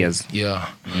such ideas? Yeah,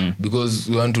 because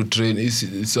we want to train.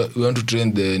 We want to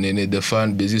train the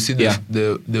fan base. You see,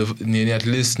 the at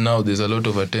least now there's a lot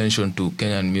of attention to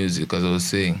Kenyan music, as I was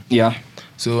saying. Yeah.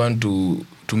 So we want to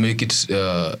make it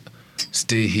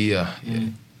stay here.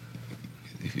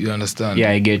 If you understand. Yeah,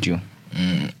 I get you.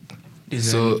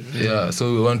 So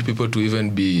so we want people to even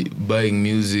be buying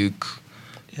music.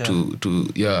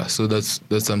 Yeah. So that's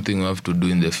something we have to do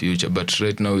in the future. But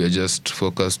right now we are just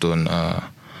focused on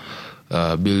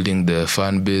building the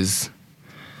fan base,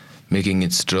 making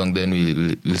it strong. Then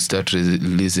we'll start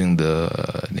releasing the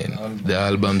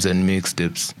albums and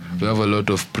mixtapes. We have a lot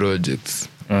of projects.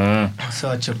 So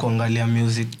acha kuangalia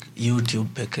music YouTube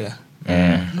pekee.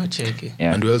 No cheki.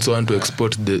 Yeah. And we also want to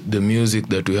export the music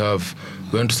that we have.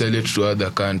 We want to sell it to other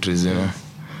countries, you know.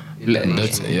 We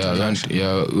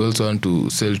also want to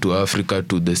sell to Africa,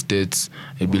 to the States.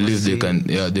 I believe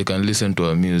they can listen to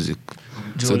our music.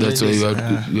 So that's why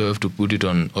we have to put it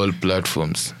on all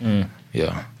platforms.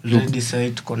 Yeah. Already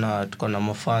site tuko na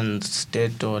mafans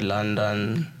State or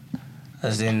London,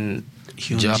 as in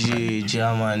huge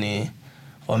Germany.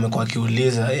 Wamekuwa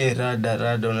kiuliza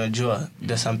rada unajua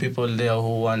there's some people there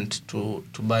who want to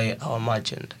buy our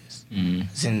merchandise.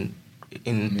 As in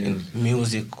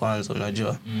music kwanza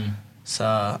unajua.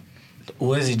 Sa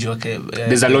uwezi jua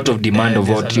there's a lot of demand of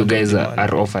what you guys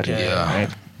are offering. Yeah. Right?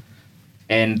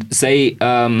 And say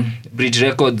Bridge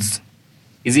Records,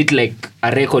 is it like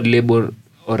a record label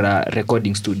or a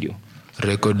recording studio?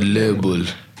 Record label.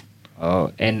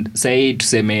 And say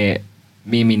tuseme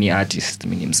mimi ni artist,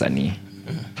 mimi ni msanii.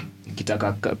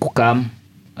 Nikitaka kukam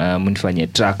mnifanyie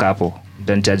track hapo.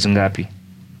 Mtanicharge ngapi?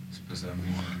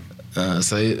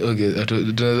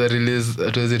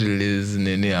 Tunaweza release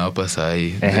nini hapa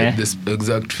sahi. The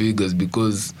exact figures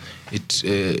because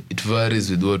it varies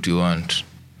with what you want.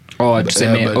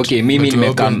 Tuseme okay, mimi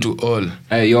nimekam to all.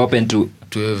 You're open to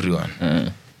everyone.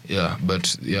 Yeah,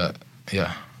 but yeah.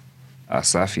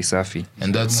 Safi.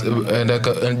 And that's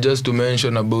and just to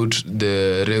mention about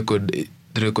the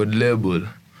record label.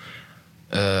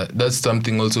 That's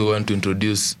something also we want to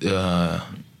introduce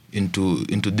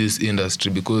into this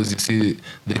industry, because you see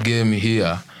the game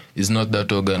here is not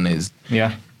that organized.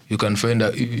 Yeah. You can find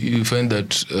that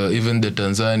even the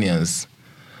Tanzanians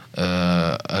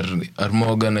are more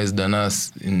organized than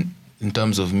us in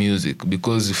terms of music,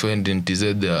 because you find in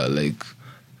TZ there are like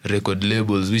record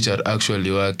labels which are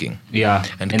actually working. Yeah.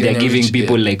 And they're giving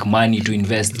people like money to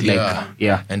invest.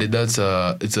 Yeah. And that's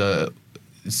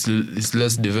it's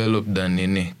less developed than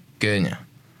in Kenya.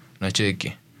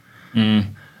 Nacheki.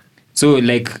 So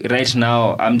like right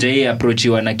now amjai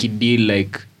approachiwa na kideal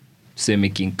like tuseme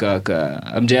King Kaka.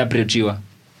 Amjai approachiwa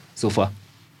so far.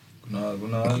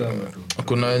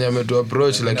 Kuna wenye ametu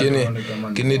approach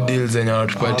lakini deals zenye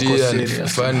wanatupatia ni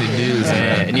funny deals.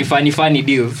 Ni funny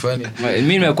deals.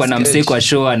 Mimi nimekuwa na msee kwa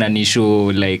show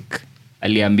ananishow like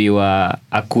aliambiwa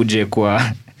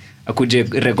akuje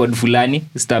record fulani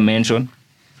star mention.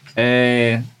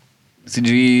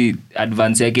 Sijui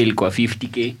advance yake ilikuwa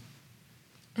 50k.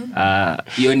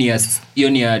 Hiyo ni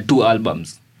ya 2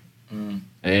 albums.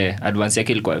 Advance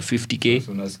yake ilikuwa 50k.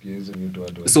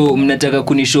 So mnataka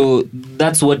kunishow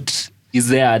that's what is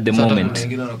there at the moment.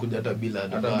 Wengine wanakuja hata bila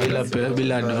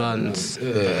advance.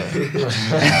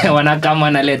 Wanakama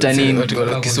analeta nini?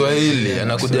 Kiswahili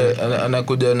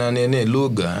anakuja na nini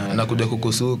lugha, anakuja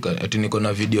kukusuka ati niko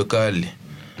na video kali.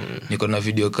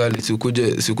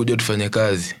 Sikuje tufanye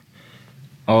kazi.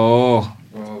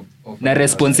 Na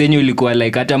response yenu ilikuwa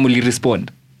like hata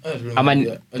mlirespond? Ama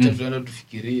acha tuende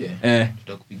tufikirie.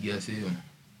 Tutakupigia simu.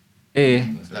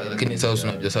 Lakini sasa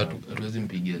unajua sasa hatuwezi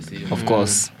mpigia simu. Of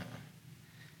course.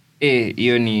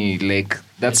 Hiyo ni like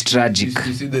that's tragic.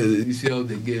 You see how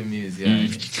the game is, yeah.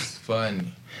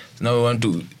 funny. So now we want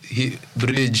to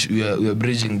bridge. We are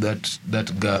bridging that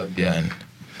gap. Yeah.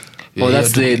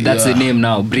 That's the name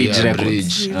now. Bridge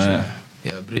Records.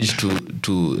 Bridge. Bridge to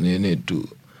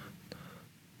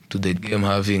the game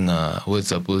having what's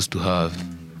supposed to have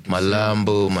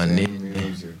malambo manini.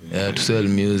 To sell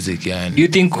music. Yeah. Do you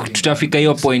think tutafika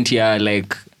hiyo point here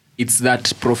like it's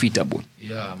that profitable?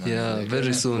 Yeah,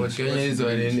 very soon. Kenya is a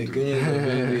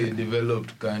very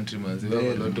developed country, man. We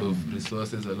have a lot of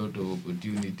resources, a lot of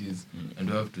opportunities, and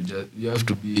you have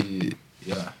to be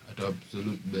at our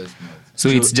absolute best, man. So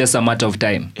it's just a matter of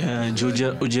time.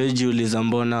 Ujiuliza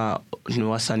mbona ni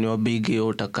wasanii wa big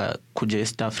utaka kuja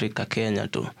East Africa, Kenya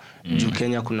tu. Juu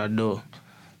Kenya kuna do.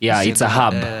 Yeah, it's a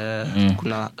hub.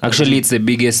 Actually, it's the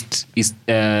biggest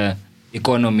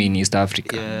economy in East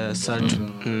Africa.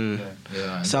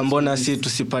 Sambona si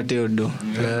tusipate odo.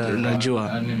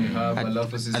 Unajua.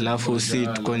 Alafu si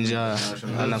tukonja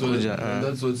anakuja.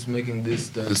 That's what's making this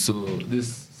style so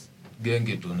this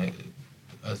genge to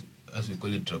as we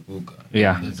call it Trapuka.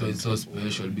 Yeah. That's why it's so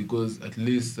special because at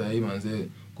least manze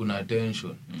kuna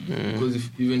attention. Because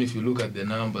even if you look at the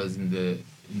numbers in the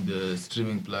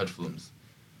streaming platforms,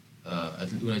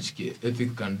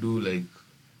 Ethic can do like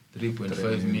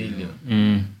 3.5 million.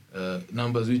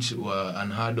 Numbers which were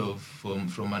unheard of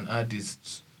from an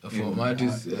artist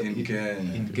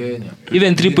in Kenya.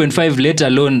 Even 3.5 let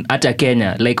alone hata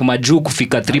Kenya like majuu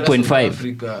kufika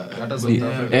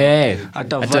 3.5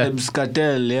 hata Vibes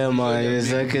Cartel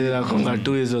yake nakonga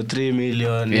tu hizo 3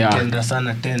 million ikenda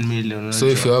sana 10 million. So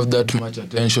if you have that much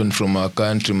attention from our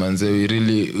country, manze, we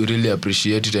really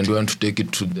appreciate it and we want to take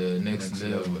it to the next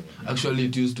level. Actually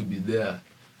it used to be there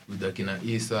with the kina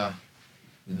Isa,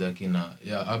 with the kina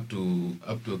up to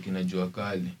kina Jua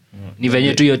Kali. Ni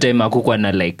venye tu hiyo time hakukuwa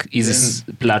na like hizi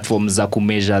platforms za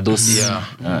kumeasure those.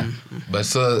 But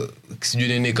so sijui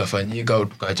nini kafanyika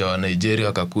tukacha wa Nigeria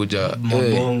wakakuja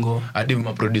hadi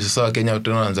maproducers wa Kenya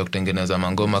wanaanza kutengeneza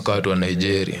mangoma kwa watu wa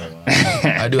Nigeria.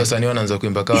 Hadi wasanii wanaanza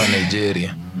kuimba kwa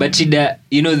Nigeria. But Chida,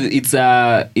 you know, it's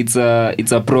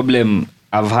a problem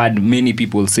I've had many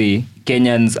people say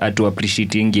Kenyans are to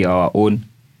appreciating our own.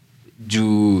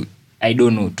 I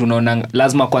don't know, tunaona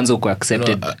lazima kwanza uko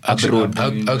accepted abroad.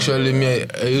 Actually me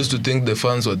I used to think the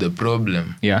fans were the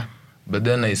problem. Yeah. But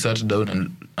then I sat down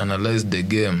and analyzed the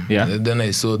game. Yeah. And then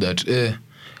I saw that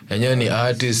enyewe ni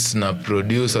artists na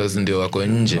producers ndio wako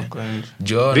nje.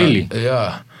 Really?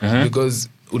 Yeah. Because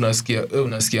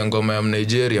unasikia ngoma ya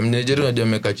Nigeria unajua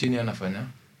ameka chini anafanya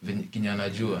kinya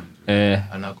anajua.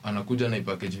 Anakuja na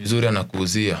ipackage vizuri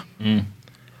anakuuzia.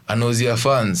 Anauzia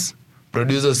fans.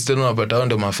 Producers tena wanapata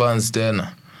ndo mafans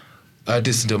tena.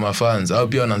 Artists ndo mafans. Au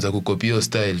pia wanaanza kukopia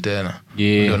style tena.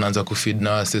 Ndio wanaanza kufeed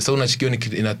na wase. So unachikio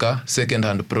inakaa second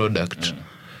hand product.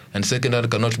 And second hand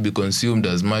cannot be consumed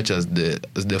as much as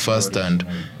the first hand.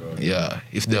 Yeah,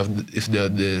 if they are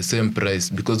the same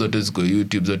price because zote ziko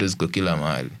YouTube, zote ziko kila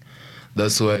mahali.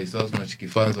 That's why sasa unachiki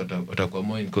fans watakuwa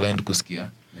more inclined kusikia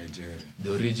the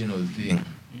original thing.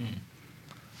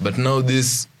 But now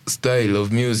this style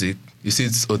of music, you see,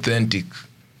 it's authentic.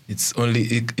 It's only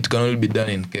it can only be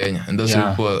done in Kenya, and that's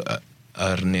why people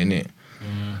are nene.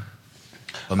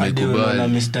 Wamekubali. Na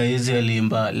Mr. Easy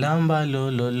alimba lamba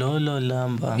lo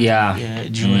lamba.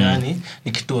 Juu yani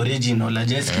ni kitu original,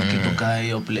 ajeski kitu kaa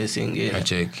hiyo place ingine.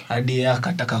 Hadi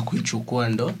akataka kuichukua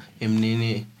ndo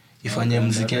imnini ifanye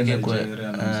muziki yake kwa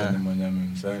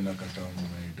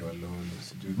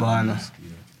bwana.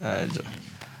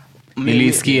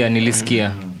 Nilisikia.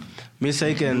 Mimi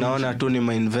sasa naona tu ni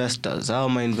ma-investors. Hao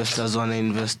ma-investors wana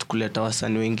invest kuleta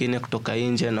wasanii wengine kutoka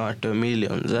nje na watu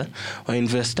millions. Wa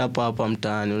invest hapa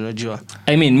mtaani, unajua.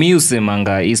 I mean, mimi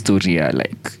usemanga historia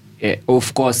like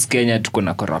of course Kenya tuko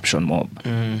na corruption mob.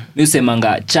 Mimi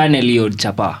usemanga channel hiyo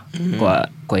chapa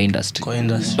kwa industry.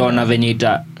 Tuna venye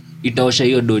itaosha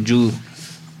hiyo doju.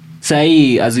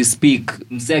 Sai as we speak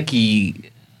msaki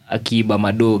akiba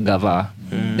mado gava.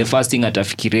 The first thing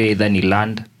atafikiria either ni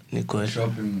land,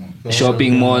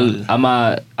 shopping mall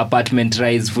ama apartment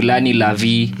rise fulani la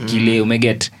vi kile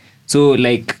umeget. So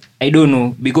like I don't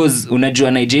know, because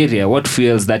unajua Nigeria, what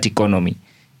fuels that economy?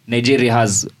 Nigeria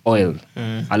has oil,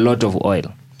 a lot of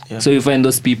oil. So you find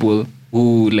those people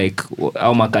who like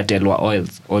au makatel wa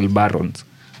oil barons,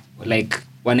 like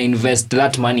wanna invest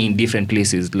that money in different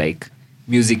places like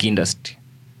music industry.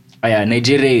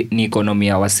 Nigeria ni economy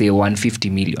ya wase 150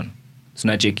 million. So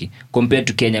nacheki compared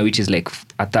to Kenya, which is like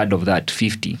a third of that,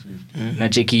 50.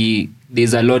 Nacheki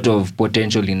there's a lot of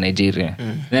potential in Nigeria.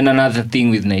 Then another thing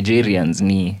with Nigerians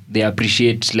ni they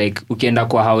appreciate like ukienda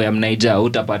kwa hao ya Nigeria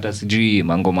utapata sijui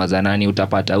mangoma za nani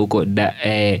utapata huko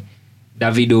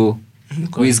Davido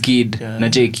Wizkid na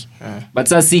cheki but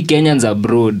sasa si Kenyans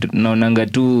abroad naonanga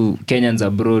tu Kenyans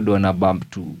abroad wana bump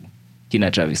to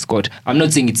kina Travis Scott. I'm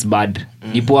not saying it's bad,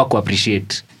 ni poa ku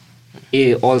appreciate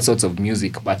all sorts of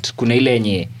music but kuna ile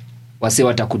yenye wase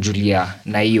watakujulia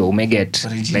na hiyo umeget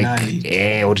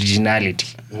like originality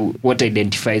what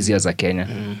identifies you as a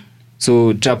Kenyan.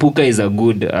 So Trapuka is a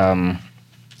good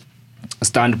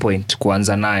standpoint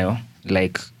kuanza nayo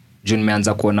like juu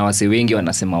nimeanza kuona wase wengi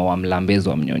wanasema wamlambezo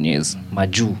wa mnyonyezo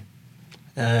majuu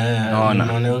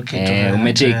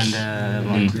umecheki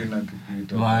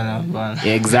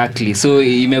exactly so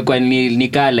imekuwa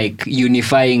nikaa like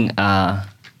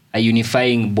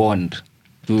unifying bond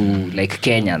to like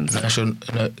Kenyans.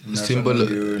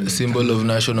 Symbol of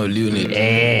national unity.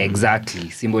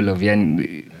 Exactly symbol of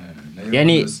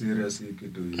yani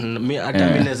mi hata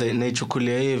mimi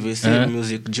naichukulia hivi si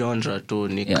music genre tu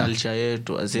ni culture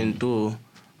yetu as in tu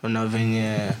una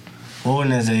venye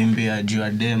unaweza imbia juu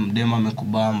ya dem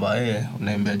amekubamba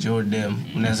unaimbia juu dem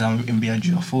unaweza imbia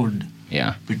juu ya food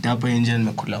pita hapo nje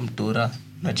nimekula mtura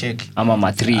na cheki ama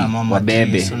matri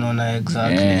wabebe unaona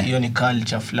exactly hiyo ni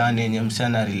culture fulani yenye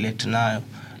msana relate nayo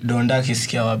Donda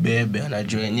akisikia wabebe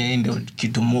anajua yenyewe ndio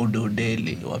kitu mudo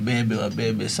daily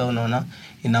wabebe sasa unaona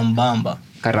inambamba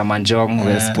Karamanjong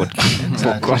Westport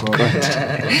Pokot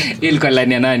ilikuwa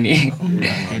lani ya nani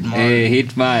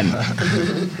Hitman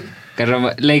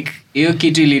Karama like hiyo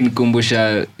kitu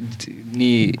ilinikumbusha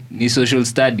ni social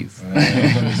studies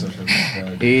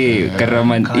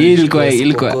Karaman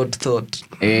ilikuwa thought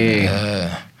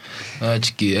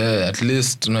nachiki at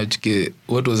least tunachiki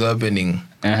what was happening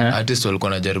artists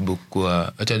walikuwa najaribu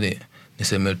kwa acha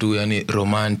niseme tu yani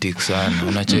romantic sana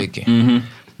unacheki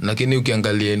lakini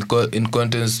ukiangalia in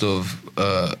context of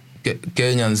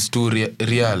Kenyans too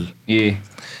real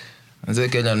Nze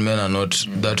Kenyan men are not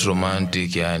that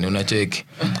romantic yani unacheki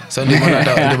sasa ndio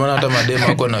maana hata madema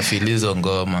wako na filizo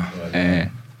ngoma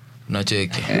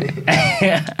unacheki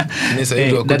ni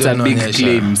saidi wako that's a big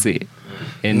claim say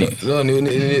no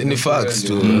ni facts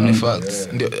tu ni facts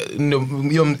ndio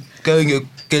hiyo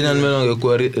Kenyan men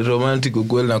wangekuwa romantic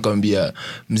ukweli nakwambia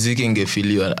muziki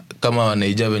ingefiliwa kama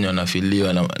wanaija wenye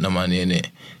wanafiliwa na manene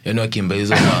yani wakimba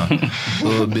hizo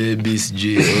oh baby sg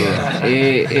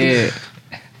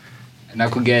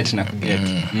nakuget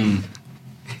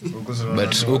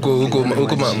but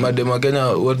huko madema Kenya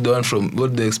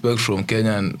what they expect from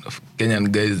Kenyan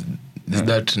guys is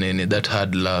that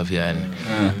hard love yani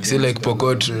see like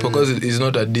Pokot is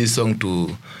not a diss song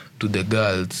to the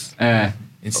girls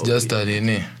it's just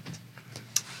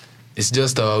it's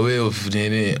just our way of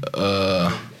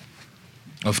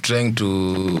of trying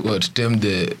to tame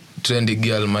the trendy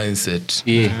girl mindset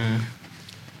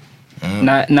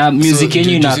na music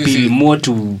yenyu ina appeal more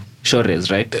to shores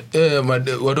right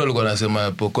watu walikuwa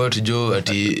nasema Pokot jo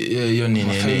ati hiyo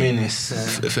nini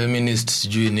feminist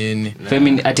sijui nini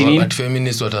ati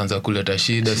feminist wataanza kuleta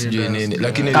shida sijui nini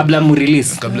lakini kabla tu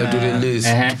release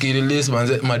tukirelease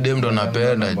madem ndo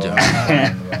napenda jo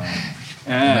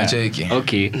nacheki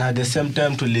okay na at the same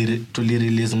time tuli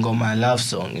release ngoma ya love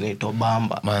song inaitwa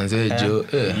Bamba manze jo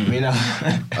mina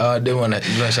demo na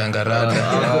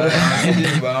shangarada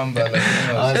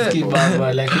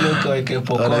Bamba lakini ukaweke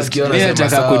Pokot mimi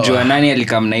nataka kujua nani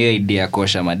alikamna hiyo idea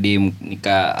kosha madem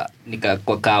nika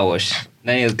kwa kawash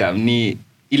nani alikam ni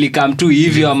ilikam tu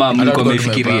hivyo ama mlikuwa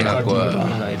mmefikiria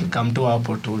ilikam tu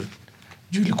hapo tu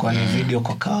juu ilikuwa ni video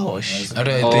kwa kawash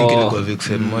hata I think ilikuwa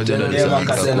Vixen moja ndio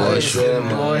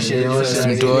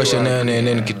mtuoshe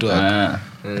nene kitu hapo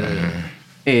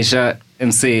sha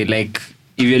and say like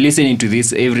if you're listening to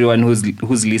this everyone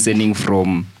who's listening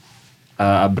from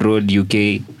abroad UK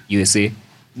USA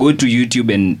go to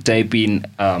YouTube and type in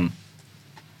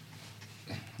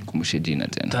kumbushe jina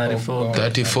tena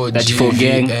 34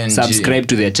 gang subscribe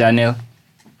to their channel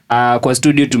kwa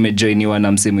studio tumejoiniwa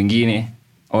na mse mwingine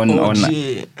on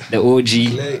the OG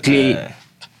Clay.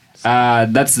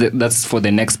 That's for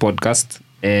the next podcast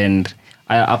and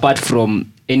apart from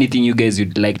anything you guys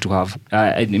would like to have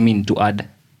I mean to add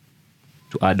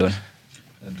on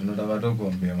tunataka tu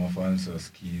kuambia mafans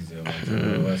wasikize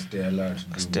stay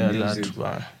alert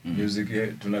music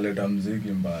tunaleta muziki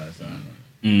mbaya sana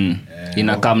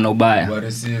ina kama ubaya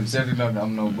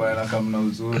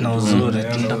na uzuri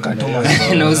tutakatuma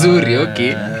na uzuri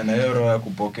okay na hiyo roho ya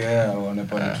kupokea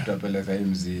wanapata tutapeleka hii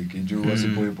muziki juu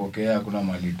wasipoipokea hakuna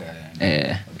malita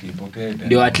yani ukipokea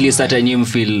ndio at least hata nyinyi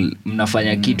feel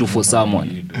mnafanya kitu for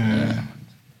someone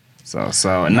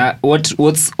sawa na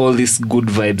what's all these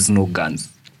good vibes no guns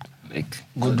like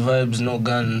good vibes no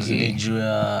guns ni juu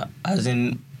ya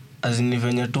as in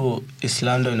venye tu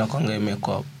Islando inakwanga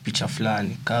imekuwa picha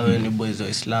fulani kawe ni boys wa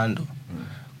Islando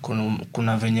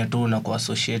kuna venye tu unakuwa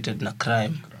associated na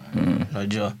crime.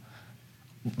 Unajua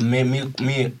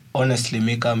mi honestly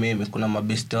mimi kuna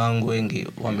mabeste wangu wengi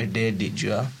wamededi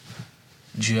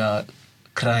juu ya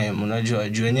crime. Unajua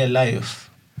juu yenye life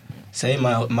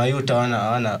sasa mayuta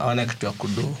wana kitu ya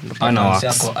kudu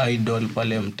yako idol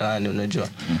pale mtaani. Unajua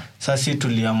sasa si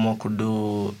tuliamua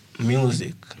kudu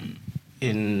music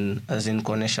as in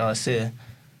kuonesha wasee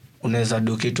unaweza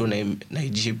do kitu na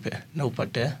ijipe na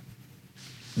upate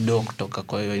do kutoka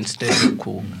kwa hiyo instead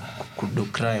kudu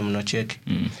crime. Unacheki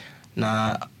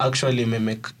na actually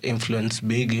make influence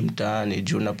big mtaani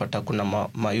juu unapata kuna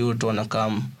mayuto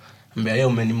wanakam mbia yeye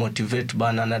umenimotivate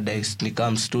bana na dice ni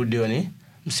come studio ni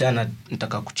msichana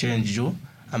nataka kuchange juu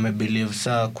amebelieve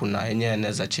saa kuna yenyewe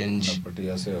anaweza change.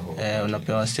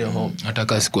 Unapewa say hope hata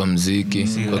kasi kwa muziki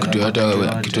kwa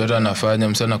kitu hata anafanya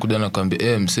msana kuja na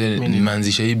kwambia msee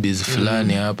nimeanzisha hii biz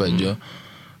fulani hapa jo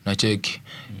na cheki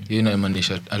hiyo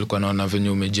inamaanisha alikuwa anaona venye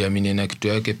umejiamini na kitu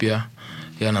yake pia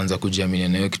yeye anaanza kujiamini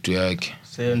na hiyo kitu yake.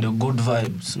 Say the good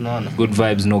vibes good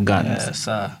vibes no guns.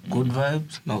 Sir good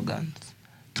vibes no guns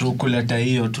through kuleta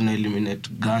hiyo tuna eliminate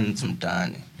guns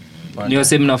mtaani. Niyo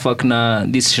same na fuck na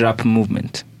this shrap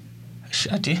movement.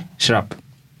 Shrap.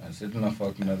 Sasa tunafaa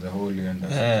kuna the whole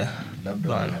industry.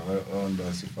 Labda ndo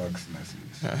si facts na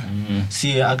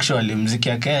sisi. Si actually muziki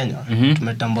ya Kenya.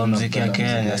 Tumetambua muziki ya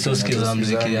Kenya. Sio sikiza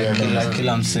muziki ya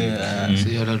kila msee.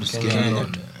 Si hata tusikia.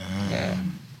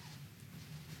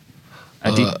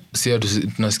 Si hata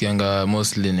tunasikianga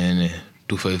mostly nene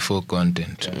 254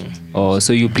 content.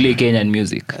 So you play Kenyan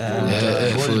music?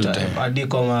 Full time. Hadi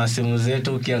kwa simu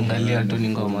zetu ukiangalia tu ni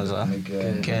ngoma za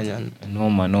Kenyan.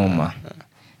 Noma.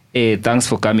 Thanks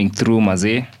for coming through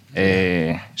maze.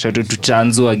 Shout out to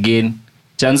Chanzo again.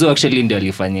 Chanzo actually ndio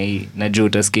alifanya hii. Najua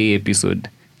utasikia hii episode.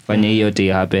 Fanya hii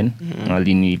yote happen.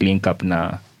 Alini link up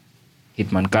na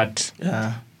Hitman Cut.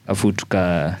 Afu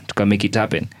tuka make it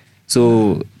happen.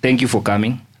 So thank you for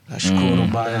coming. Nashukuru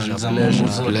bana za Mungu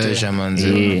Pleasure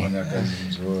manzi.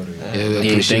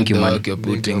 Thank you man for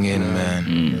putting in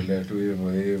man. Ile tu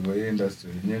hivyo industry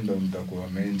nyendo mtakuwa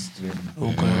mainstream.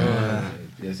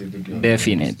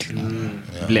 Definitely.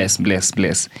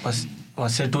 Bless.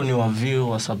 Wasetu ni wa view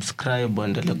wa subscribe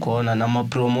waendelee kuona na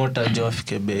mapromoter jo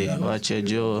afike bei waache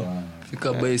jo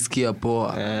fika bei sikia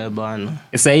poa bana.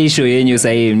 Sasa hii show yenyu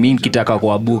sasa mimi nikitaka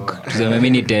kwa book tuseme mimi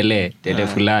ni tele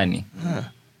fulani.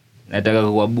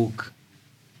 Nataka kwa book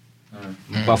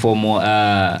perform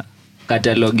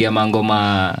catalog ya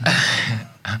mangoma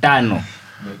 5.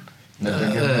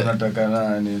 Nataka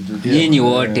nani nyinyi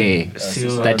wote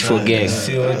 34 gang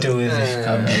si wote uweze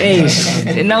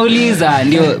fika. Nauliza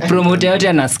ndio promoter yote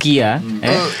anasikia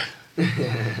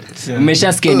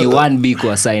umeshasikia ni 1 big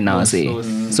kwa sign now say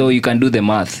so you can do the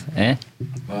math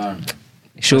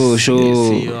show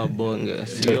sio bonge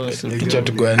sio kicha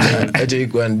tukwenda acha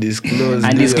iko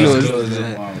undisclosed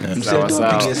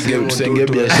sawa tusenge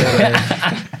biashara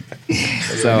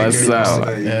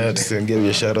sawa tusenge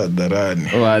biashara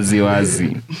dharani wazi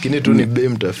lakini tu ni bei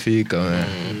mtafika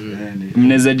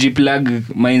mnaweza jiplug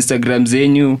my Instagram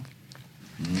zenyu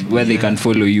where they can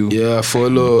follow you.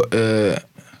 Follow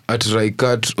at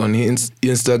Raikat on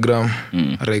Instagram.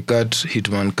 Raikat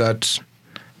Hitman Cut.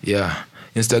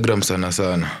 Instagram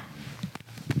sana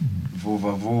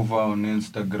vuva on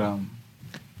Instagram.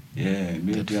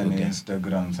 Mimi pia ni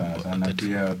Instagram sana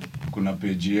pia kuna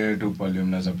page yetu pale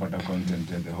mnaweza pata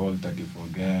content ya the whole 34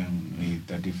 gang ni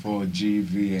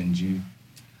 34GVNG.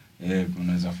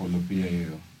 Mnaweza follow pia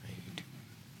hiyo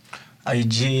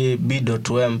IG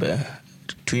b.wembe,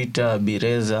 Twitter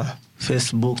Bireza,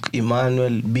 Facebook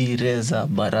Emmanuel Bireza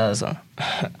Baraza.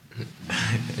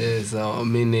 So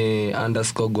mimi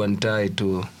 _Gwantai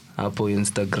tu hapo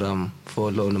Instagram,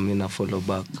 follow na mimi na follow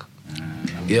back.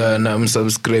 Na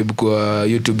msubscribe kwa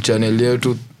YouTube channel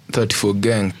yetu 34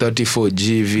 gang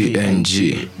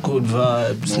 34GVNG. Good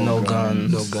vibes no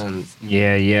guns.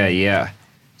 Yeah.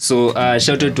 So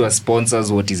shout out to our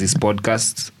sponsors. What is this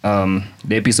podcast?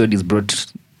 The episode is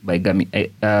brought by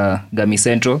Gummy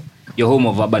Central, your home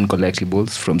of urban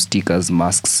collectibles, from stickers,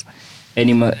 masks,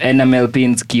 enamel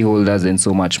pins, key holders, and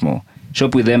so much more.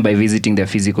 Shop with them by visiting their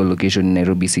physical location in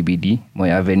Nairobi CBD, Moi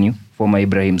Avenue, former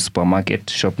Ibrahim Supermarket,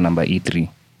 shop number E3.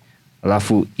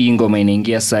 Alafu hii ngoma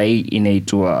inaingia sahi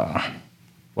inaitwa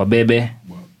Wabebe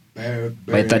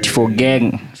by 34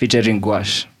 gang featuring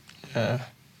Gwash.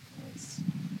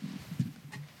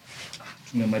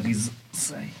 Tumemaliza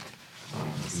sahi.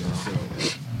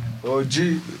 OG